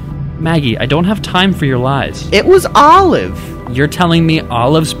 Mommy. Maggie, I don't have time for your lies. It was Olive. You're telling me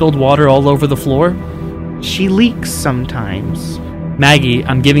Olive spilled water all over the floor? She leaks sometimes. Maggie,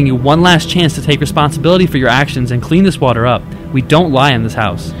 I'm giving you one last chance to take responsibility for your actions and clean this water up. We don't lie in this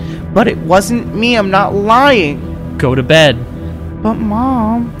house. But it wasn't me. I'm not lying. Go to bed. But,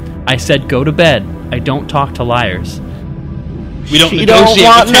 Mom... I said go to bed. I don't talk to liars. We don't she negotiate don't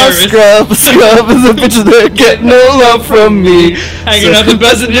want with no terrorists. scrub. Scrub is a bitch that get no love from me. Hanging out the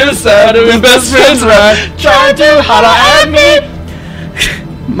best in your side of his best friend's right. Trying to holler at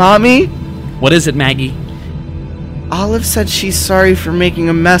me. Mommy? What is it, Maggie? Olive said she's sorry for making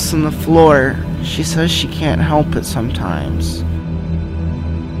a mess on the floor. She says she can't help it sometimes.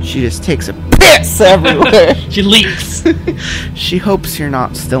 She just takes a piss everywhere. She leaks. She hopes you're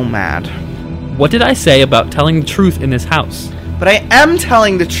not still mad. What did I say about telling the truth in this house? But I am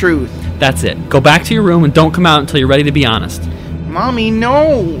telling the truth. That's it. Go back to your room and don't come out until you're ready to be honest. Mommy,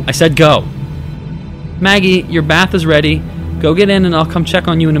 no. I said go. Maggie, your bath is ready. Go get in and I'll come check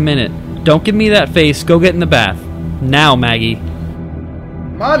on you in a minute. Don't give me that face. Go get in the bath. Now, Maggie.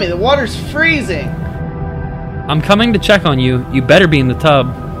 Mommy, the water's freezing. I'm coming to check on you. You better be in the tub.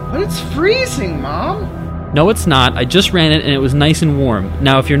 But it's freezing, Mom. No, it's not. I just ran it and it was nice and warm.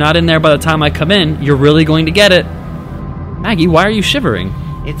 Now, if you're not in there by the time I come in, you're really going to get it. Maggie, why are you shivering?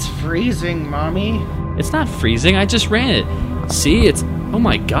 It's freezing, Mommy. It's not freezing. I just ran it. See, it's... Oh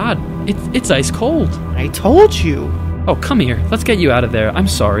my god. It's ice cold. I told you. Oh, come here. Let's get you out of there. I'm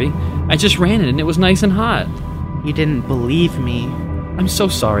sorry. I just ran it and it was nice and hot. You didn't believe me. I'm so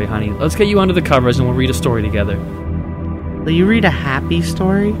sorry, honey. Let's get you under the covers and we'll read a story together. Will you read a happy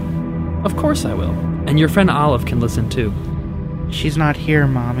story? Of course I will. And your friend Olive can listen too. She's not here,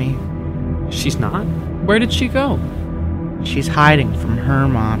 Mommy. She's not? Where did she go? She's hiding from her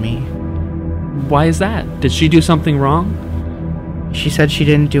mommy. Why is that? Did she do something wrong? She said she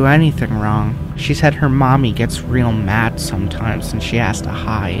didn't do anything wrong. She said her mommy gets real mad sometimes and she has to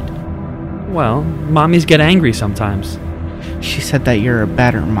hide. Well, mommies get angry sometimes. She said that you're a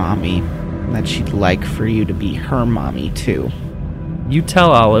better mommy, and that she'd like for you to be her mommy too. You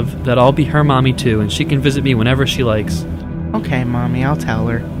tell Olive that I'll be her mommy too, and she can visit me whenever she likes. Okay, Mommy, I'll tell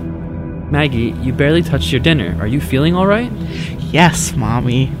her. Maggie, you barely touched your dinner. Are you feeling alright? Yes,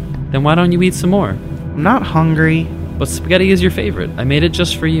 Mommy. Then why don't you eat some more? I'm not hungry. But spaghetti is your favorite. I made it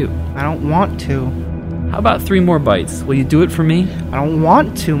just for you. I don't want to. How about 3 more bites? Will you do it for me? I don't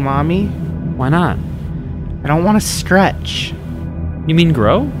want to, Mommy. Why not? I don't want to stretch. You mean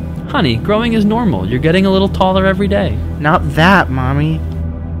grow? Honey, growing is normal. You're getting a little taller every day. Not that, Mommy.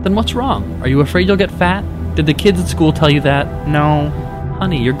 Then what's wrong? Are you afraid you'll get fat? Did the kids at school tell you that? No.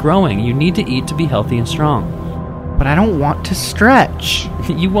 Honey, you're growing. You need to eat to be healthy and strong. But I don't want to stretch.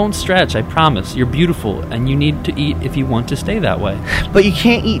 You won't stretch, I promise. You're beautiful, and you need to eat if you want to stay that way. But you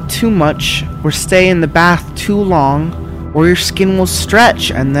can't eat too much or stay in the bath too long, or your skin will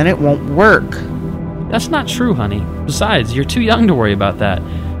stretch and then it won't work. That's not true, honey. Besides, you're too young to worry about that.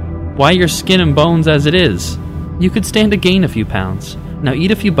 Why your skin and bones as it is? You could stand to gain a few pounds. Now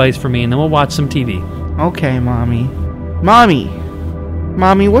eat a few bites for me and then we'll watch some TV. Okay, Mommy.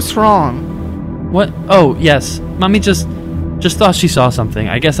 Mommy, what's wrong? What? Oh, yes. Mommy just thought she saw something.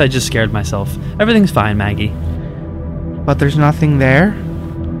 I guess I just scared myself. Everything's fine, Maggie. But there's nothing there?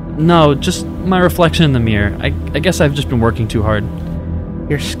 No, just my reflection in the mirror. I guess I've just been working too hard.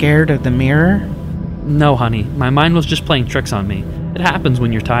 You're scared of the mirror? No, honey. My mind was just playing tricks on me. It happens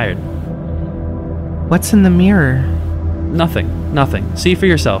when you're tired. What's in the mirror? Nothing. See for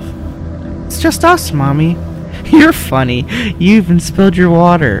yourself. It's just us, Mommy. You're funny. You even spilled your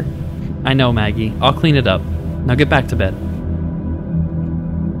water. I know, Maggie. I'll clean it up. Now get back to bed.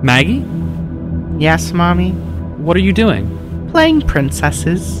 Maggie? Yes, Mommy? What are you doing? Playing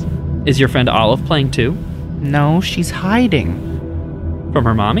princesses. Is your friend Olive playing too? No, she's hiding. From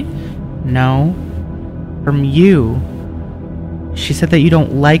her mommy? No. From you. She said that you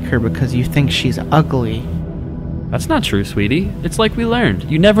don't like her because you think she's ugly. That's not true, sweetie. It's like we learned.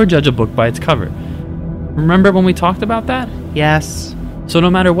 You never judge a book by its cover. Remember when we talked about that? Yes. So no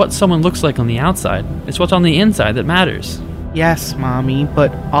matter what someone looks like on the outside, it's what's on the inside that matters. Yes, Mommy,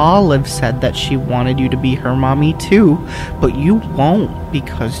 but Olive said that she wanted you to be her mommy too, but you won't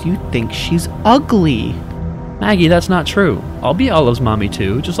because you think she's ugly. Maggie, that's not true. I'll be Olive's mommy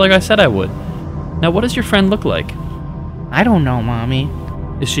too, just like I said I would. Now what does your friend look like? I don't know, Mommy.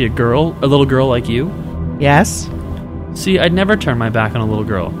 Is she a little girl like you? Yes? See, I'd never turn my back on a little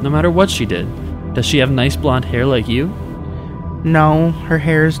girl, no matter what she did. Does she have nice blonde hair like you? No, her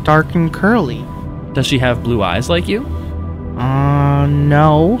hair is dark and curly. Does she have blue eyes like you?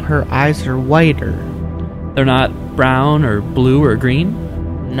 No, her eyes are whiter. They're not brown or blue or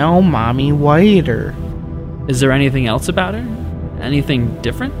green? No, Mommy, whiter. Is there anything else about her? Anything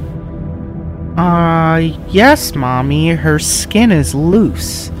different? Yes, Mommy, her skin is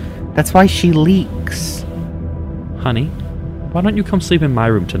loose. That's why she leaks. Honey, why don't you come sleep in my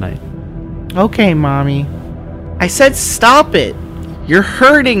room tonight? Okay, Mommy. I said stop it. You're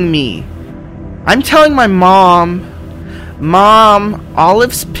hurting me. I'm telling my mom. Mom,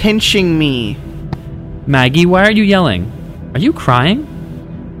 Olive's pinching me. Maggie, why are you yelling? Are you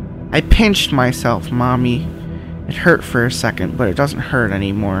crying? I pinched myself, Mommy. It hurt for a second, but it doesn't hurt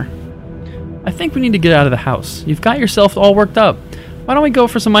anymore. I think we need to get out of the house. You've got yourself all worked up. Why don't we go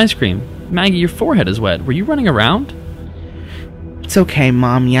for some ice cream? Maggie, your forehead is wet. Were you running around? It's okay,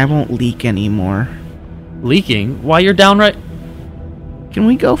 Mommy. I won't leak anymore. Leaking? Why, you're downright... Can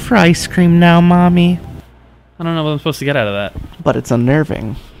we go for ice cream now, Mommy? I don't know what I'm supposed to get out of that. But it's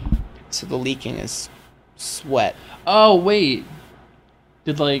unnerving. So the leaking is sweat. Oh, wait.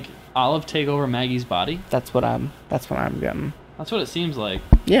 Did Olive take over Maggie's body? That's what I'm getting. That's what it seems like.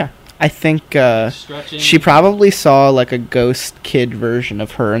 Yeah. I think Stretching. she probably saw like a ghost kid version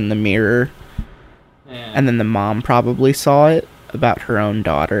of her in the mirror, Yeah. and then the mom probably saw it about her own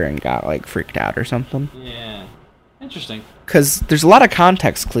daughter and got like freaked out or something. Yeah. Interesting. Because there's a lot of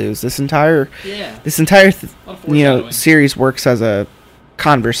context clues. This entire Yeah. this A entire lot of foreshadowing. series works as a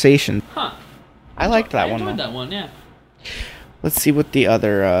conversation. Huh. I liked that I one. enjoyed though. that one, yeah. Let's see what the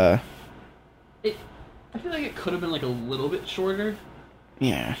other I feel like it could have been like a little bit shorter.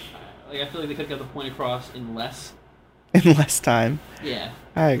 yeah Like I feel like they could have got the point across in less. in less time. Yeah.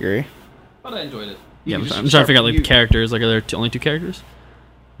 I agree. But I enjoyed it. Yeah, You I'm just trying to start- figure out like you- the characters. Like, are there only 2 characters?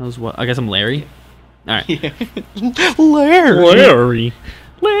 That was what? I guess I'm Larry. All right, Larry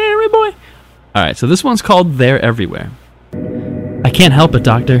boy. All right, so this one's called "They're Everywhere." I can't help it,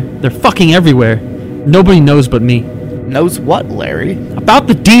 Doctor. They're fucking everywhere. Nobody knows but me. Knows what, Larry? About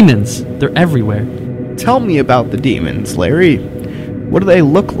the demons. They're everywhere. Tell me about the demons, Larry. What do they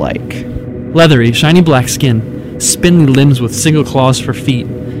look like? Leathery, shiny black skin, spindly limbs with single claws for feet,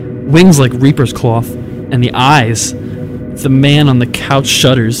 wings like reaper's cloth, and the eyes. The man on the couch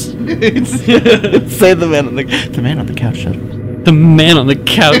shudders. Say the man on the couch shudders. The man on the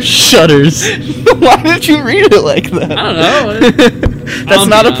couch shudders. Why did you read it like that? I don't know. That's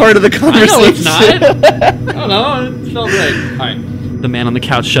not a part of the I conversation. know it's not. I don't know. It felt right. All right. The man on the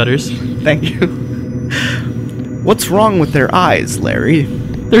couch shudders. Thank you. What's wrong with their eyes, Larry?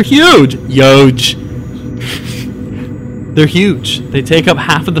 They're huge. Huge. They're huge. They take up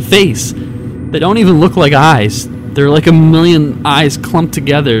half of the face. They don't even look like eyes. They're like a million eyes clumped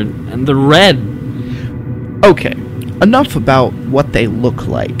together, and they're red. Okay, enough about what they look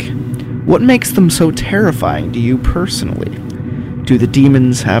like. What makes them so terrifying to you personally? Do the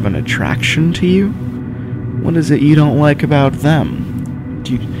demons have an attraction to you? What is it you don't like about them?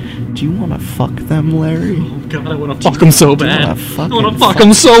 Do you want to fuck them, Larry? God, I want to fuck them so bad. wanna fucking I want to fuck fuck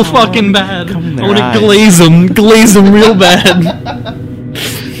them so them. fucking bad. Come in I their want eyes. to glaze them real bad.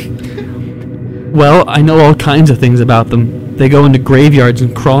 Well, I know all kinds of things about them. They go into graveyards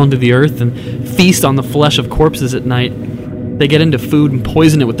and crawl into the earth and feast on the flesh of corpses at night. They get into food and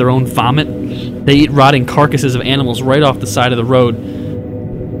poison it with their own vomit. They eat rotting carcasses of animals right off the side of the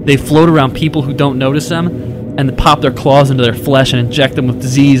road. They float around people who don't notice them and pop their claws into their flesh and inject them with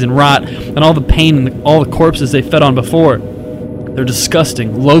disease and rot and all the pain and all the corpses they fed on before. They're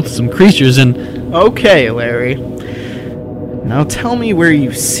disgusting, loathsome creatures, and Okay, Larry. Now tell me where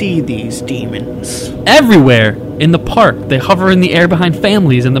you see these demons. everywhere in the park, they hover in the air behind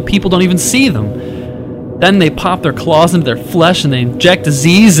families, and the people don't even see them. Then they pop their claws into their flesh and they inject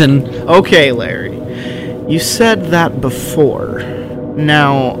disease and... Okay, Larry. You said that before.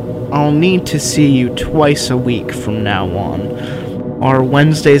 Now, I'll need to see you twice a week from now on. Are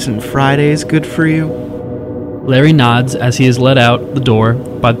Wednesdays and Fridays good for you? Larry nods as he is led out the door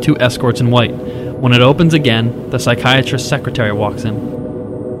by the 2 escorts in white. When it opens again, the psychiatrist's secretary walks in.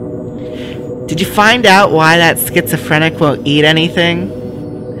 Did you find out why that schizophrenic won't eat anything?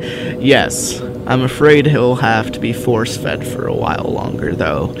 Yes. I'm afraid he'll have to be force-fed for a while longer,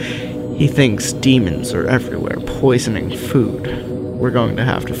 though. He thinks demons are everywhere, poisoning food. We're going to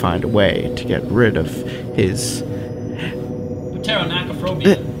have to find a way to get rid of his...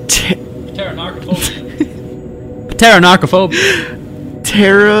 Pteronarcophobia. Pteronarcophobia.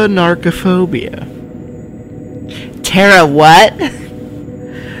 Pteronarcophobia. Terra what?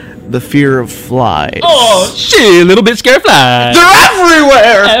 The fear of flies. Oh, shit, a little bit scared fly. They're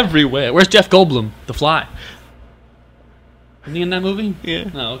everywhere! Everywhere. Where's Jeff Goldblum? The Fly. Isn't he in that movie? Yeah.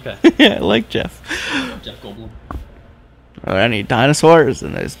 No, okay. Yeah, I like Jeff. Jeff Goldblum. Are there any dinosaurs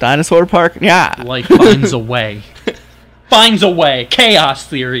in this dinosaur park? Yeah. Life finds a way. Finds a way. Chaos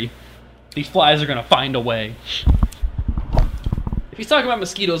theory. These flies are gonna find a way. If he's talking about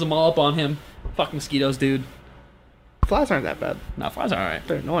mosquitoes, I'm all up on him. Fuck mosquitoes, dude. Flies aren't that bad. Nah, flies are alright.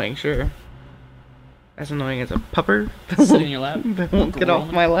 They're annoying, sure. As annoying as a pupper. Sitting in your lap. They won't get off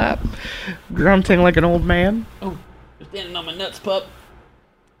my lap. Grunting like an old man. Oh, you're standing on my nuts, pup.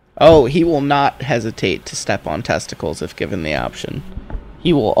 Oh, he will not hesitate to step on testicles if given the option.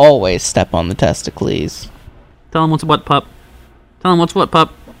 He will always step on the testicles. Tell him what's what, pup. Tell him what's what,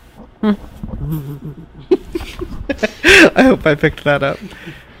 pup. I hope I picked that up.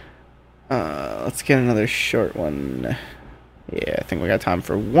 Let's get another short one. Yeah, I think we got time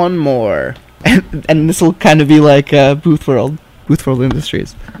for one more. And this will kind of be like Booth World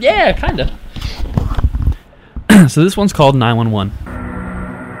Industries. Yeah, kinda. So this one's called 911.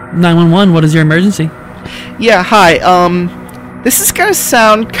 911, what is your emergency? Yeah, hi. This is gonna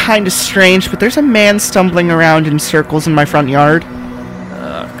sound kind of strange, but there's a man stumbling around in circles in my front yard.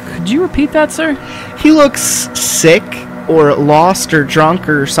 Could you repeat that, sir? He looks sick or lost or drunk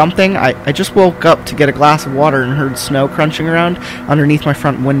or something. I just woke up to get a glass of water and heard snow crunching around underneath my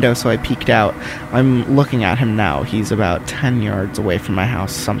front window, so I peeked out. I'm looking at him now. He's about 10 yards away from my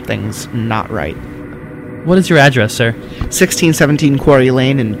house. Something's not right. What is your address, sir? 1617 Quarry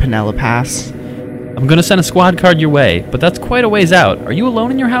Lane in Pinella Pass. I'm going to send a squad card your way, but that's quite a ways out. Are you alone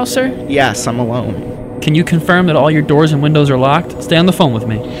in your house, sir? Yes, I'm alone. Can you confirm that all your doors and windows are locked? Stay on the phone with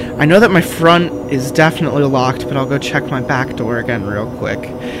me. I know that my front is definitely locked, but I'll go check my back door again real quick.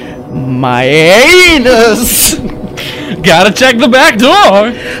 My anus! Gotta check the back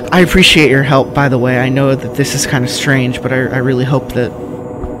door! I appreciate your help, by the way. I know that this is kind of strange, but I really hope that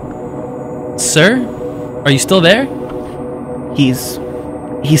Sir? Are you still there? he's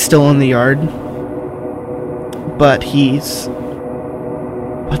still in the yard. But he's...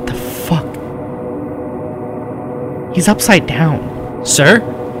 What the fuck? He's upside down. Sir?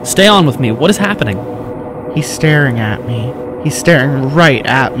 Stay on with me. What is happening? He's staring at me. He's staring right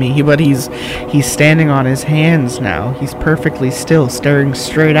at me, but he's standing on his hands now. He's perfectly still, staring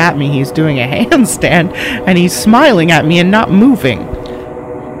straight at me. He's doing a handstand, and he's smiling at me and not moving.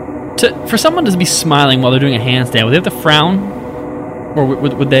 For someone to be smiling while they're doing a handstand, would they have to frown? Or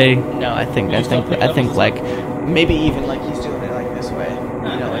would they... No, I think like, maybe even like he's doing it like this way.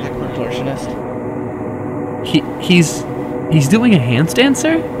 You know, like a contortionist. He's doing a handstand,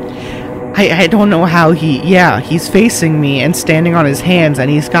 sir? I don't know how he's facing me and standing on his hands, and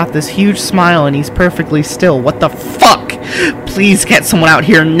he's got this huge smile, and he's perfectly still. What the fuck? Please get someone out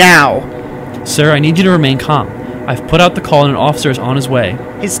here now. Sir, I need you to remain calm. I've put out the call and an officer is on his way.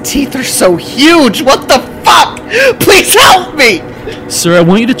 His teeth are so huge. What the fuck? Please help me. Sir, I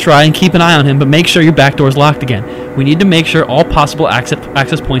want you to try and keep an eye on him, but make sure your back door is locked again. We need to make sure all possible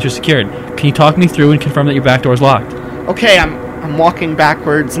access points are secured. Can you talk me through and confirm that your back door is locked? Okay, I'm walking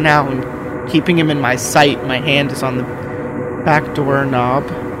backwards now and keeping him in my sight. My hand is on the back door knob.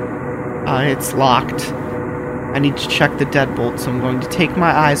 It's locked. I need to check the deadbolt, so I'm going to take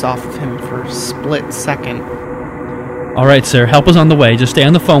my eyes off of him for a split second. Alright, sir. Help is on the way. Just stay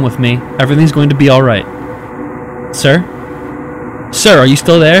on the phone with me. Everything's going to be alright. Sir? Sir, are you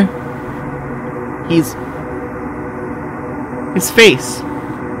still there? His face.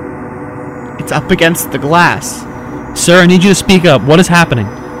 It's up against the glass. Sir, I need you to speak up. What is happening?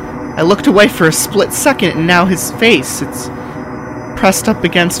 I looked away for a split second, and now his face, it's pressed up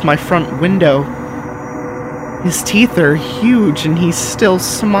against my front window. His teeth are huge, and he's still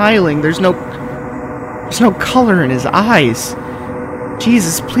smiling. There's no color in his eyes.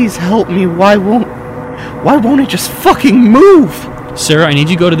 Jesus, please help me. Why won't it just fucking move? Sir, I need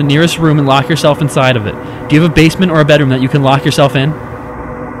you to go to the nearest room and lock yourself inside of it. Do you have a basement or a bedroom that you can lock yourself in?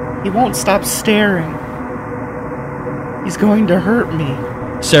 He won't stop staring. He's going to hurt me.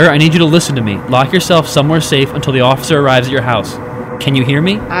 Sir, I need you to listen to me. Lock yourself somewhere safe until the officer arrives at your house. Can you hear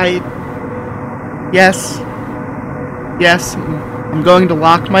me? Yes. I'm going to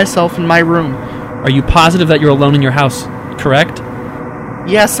lock myself in my room. Are you positive that you're alone in your house, correct?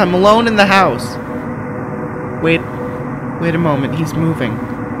 Yes, I'm alone in the house. Wait a moment, he's moving.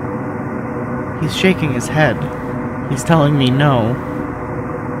 He's shaking his head. He's telling me no.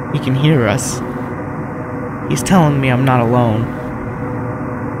 He can hear us. He's telling me I'm not alone.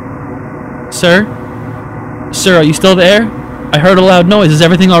 Sir? Sir, are you still there? I heard a loud noise. Is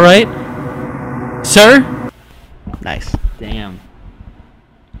everything alright? Sir? Nice. Damn.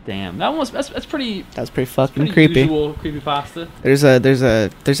 That's pretty... That's pretty fucking pretty creepy. usual creepypasta.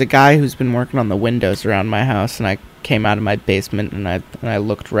 There's a guy who's been working on the windows around my house, and I came out of my basement and I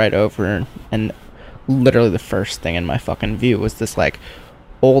looked right over, and literally the first thing in my fucking view was this like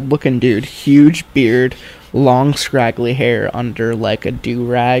old looking dude, huge beard, long scraggly hair under like a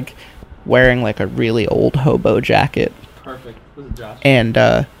do-rag, wearing like a really old hobo jacket. Perfect. This is Josh. And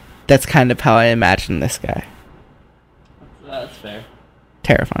that's kind of how I imagine this guy. That's fair.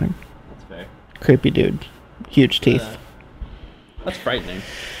 Terrifying. That's fair. Creepy dude. Huge teeth. That's frightening.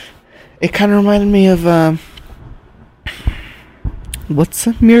 It kind of reminded me of what's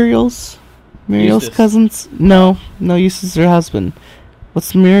Muriel's Eustace. cousin's? No, Eustace, her husband.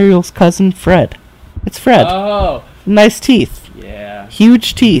 What's Muriel's cousin? Fred. It's Fred. Oh. Nice teeth. Yeah.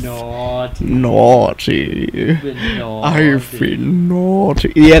 Huge teeth. Naughty. I've been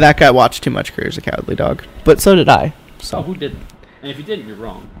naughty. Yeah, that guy watched too much Courage the Cowardly Dog. But so did I. So Oh, who didn't? And if you didn't, you're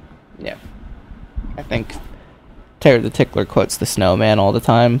wrong. yeah. I think Terror the Tickler quotes the Snowman all the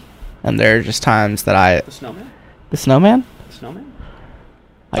time. And there are just times that The snowman? The Snowman? The snowman?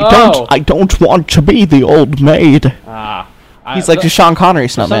 I don't want to be the old maid. He's like the Sean Connery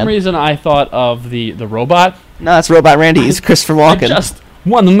For some Snowman. reason, I thought of the robot. No, that's Robot Randy. He's Christopher Walken. I just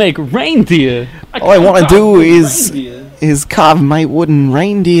Want to make reindeer. All I want to do is Reindeer. carve my wooden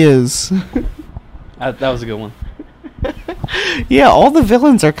reindeers. That was a good one. Yeah, all the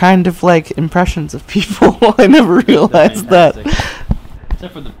villains are kind of like impressions of people. I never realized that. Fantastic.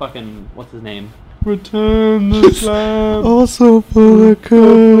 Except for the fucking, what's his name? Return the slam. Also for the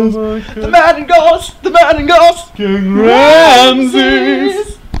curse. The man and ghost! The man and ghost! King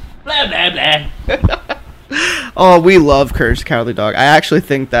Ramses. Blah, blah, blah. Oh, we love Courage the Cowardly Dog. I actually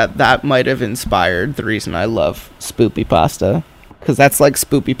think that might have inspired the reason I love Spoopy Pasta. Because that's like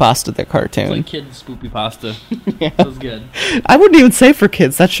Spoopy Pasta, the cartoon. It's like kids' spoopy pasta. Yeah. That was good. I wouldn't even say for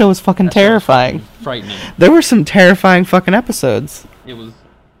kids. That show was fucking That show was terrifying. fucking frightening. There were some terrifying fucking episodes. It was.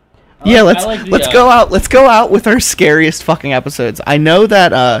 Yeah, let's go out. Let's go out with our scariest fucking episodes. I know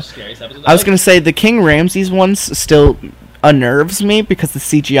that. Scariest episode. I was gonna say the King Ramses ones still unnerves me because the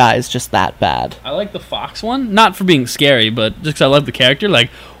CGI is just that bad. I like the Fox one, not for being scary, but just because I love the character.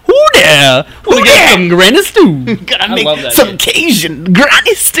 Like, who there? Wanna get some granny stew? Gotta I make love that some kid. Cajun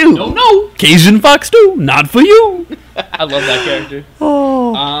granny stew. No, Cajun Fox stew, not for you. I love that character.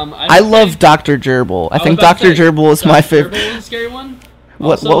 Oh. I I love Dr. Gerbil. I think was about to Dr. say, Gerbil is my Dr. favorite. Gerbil is a scary one.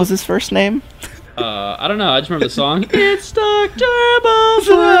 What Also, was his first name? I don't know. I just remember the song. It's Dr. Gerbil's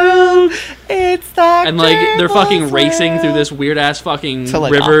world. It's Dr. And like they're fucking Gerbil's racing through world. this weird ass fucking To,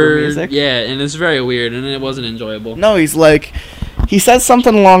 like, river. opera music? Yeah, and it's very weird, and it wasn't enjoyable. No, he's like, he says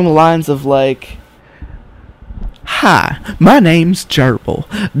something along the lines of like, "Hi, my name's Gerbil,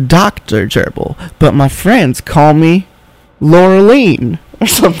 Dr. Gerbil, but my friends call me Laureline," or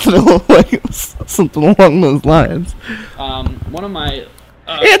something something along those lines. One of my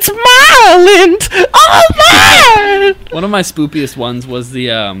It's Marland, oh man! one of my spookiest ones was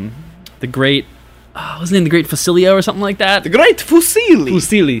the great what was his name, the Great Facilio or something like that. The Great Fusili.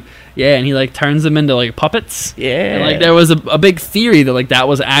 Fusili. Yeah, and he like turns them into like puppets. Yeah. And like there was a big theory that like that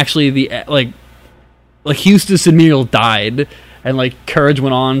was actually the like Eustace and Muriel died, and like Courage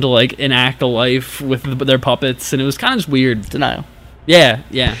went on to like enact a life with their puppets, and it was kind of just weird. Denial. Yeah.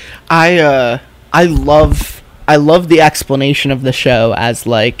 I love the explanation of the show as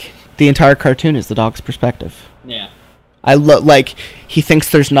like the entire cartoon is the dog's perspective. Yeah. I like he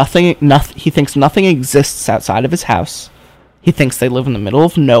thinks there's nothing. He thinks nothing exists outside of his house. He thinks they live in the middle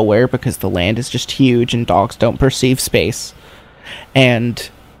of nowhere because the land is just huge and dogs don't perceive space. And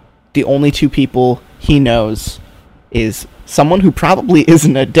the only two people he knows is someone who probably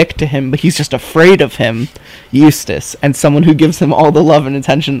isn't a dick to him, but he's just afraid of him, Eustace, and someone who gives him all the love and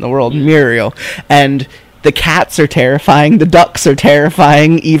attention in the world, Muriel. And the cats are terrifying, the ducks are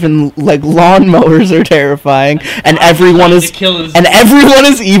terrifying, even like lawnmowers are terrifying, and everyone is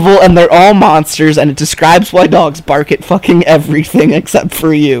evil, and they're all monsters, and it describes why dogs bark at fucking everything except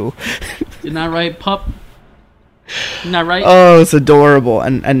for you. Isn't that right, pup? Isn't that right? Oh, it's adorable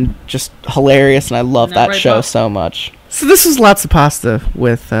and just hilarious, and I love Isn't that that right, show Bob? so much. So this is Lots of Pasta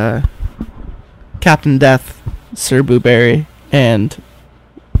with Captain Death, Sir Booberry, and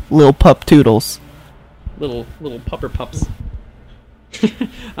Lil Pup Toodles. Little pupper pups. I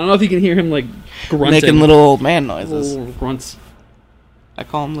don't know if you can hear him like grunting. Making little old man noises. little grunts. I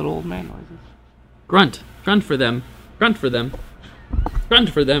call them little old man noises. Grunt for them. Grunt for them.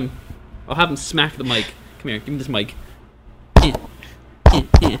 Grunt for them. I'll have him smack the mic. Come here, give me this mic. I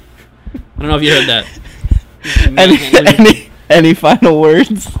don't know if you heard that. Any final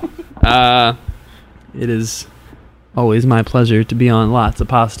words? It is always my pleasure to be on Lots of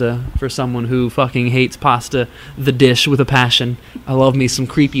Pasta for someone who fucking hates pasta, the dish with a passion. I love me some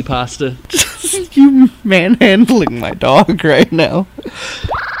creepy pasta. You manhandling my dog right now.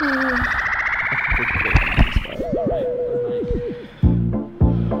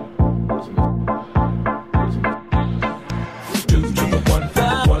 Two to the one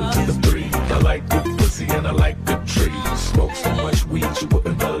to the three. I like good pussy and I like good trees. Smoke so much weed you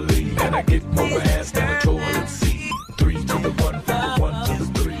wouldn't believe, and I get more ass than a toilet seat. Three to the one to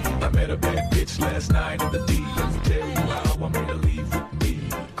the three. I met a bad bitch last night in the D. Let me tell you how I made her leave with me.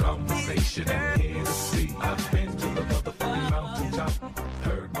 Conversation and Hennessy.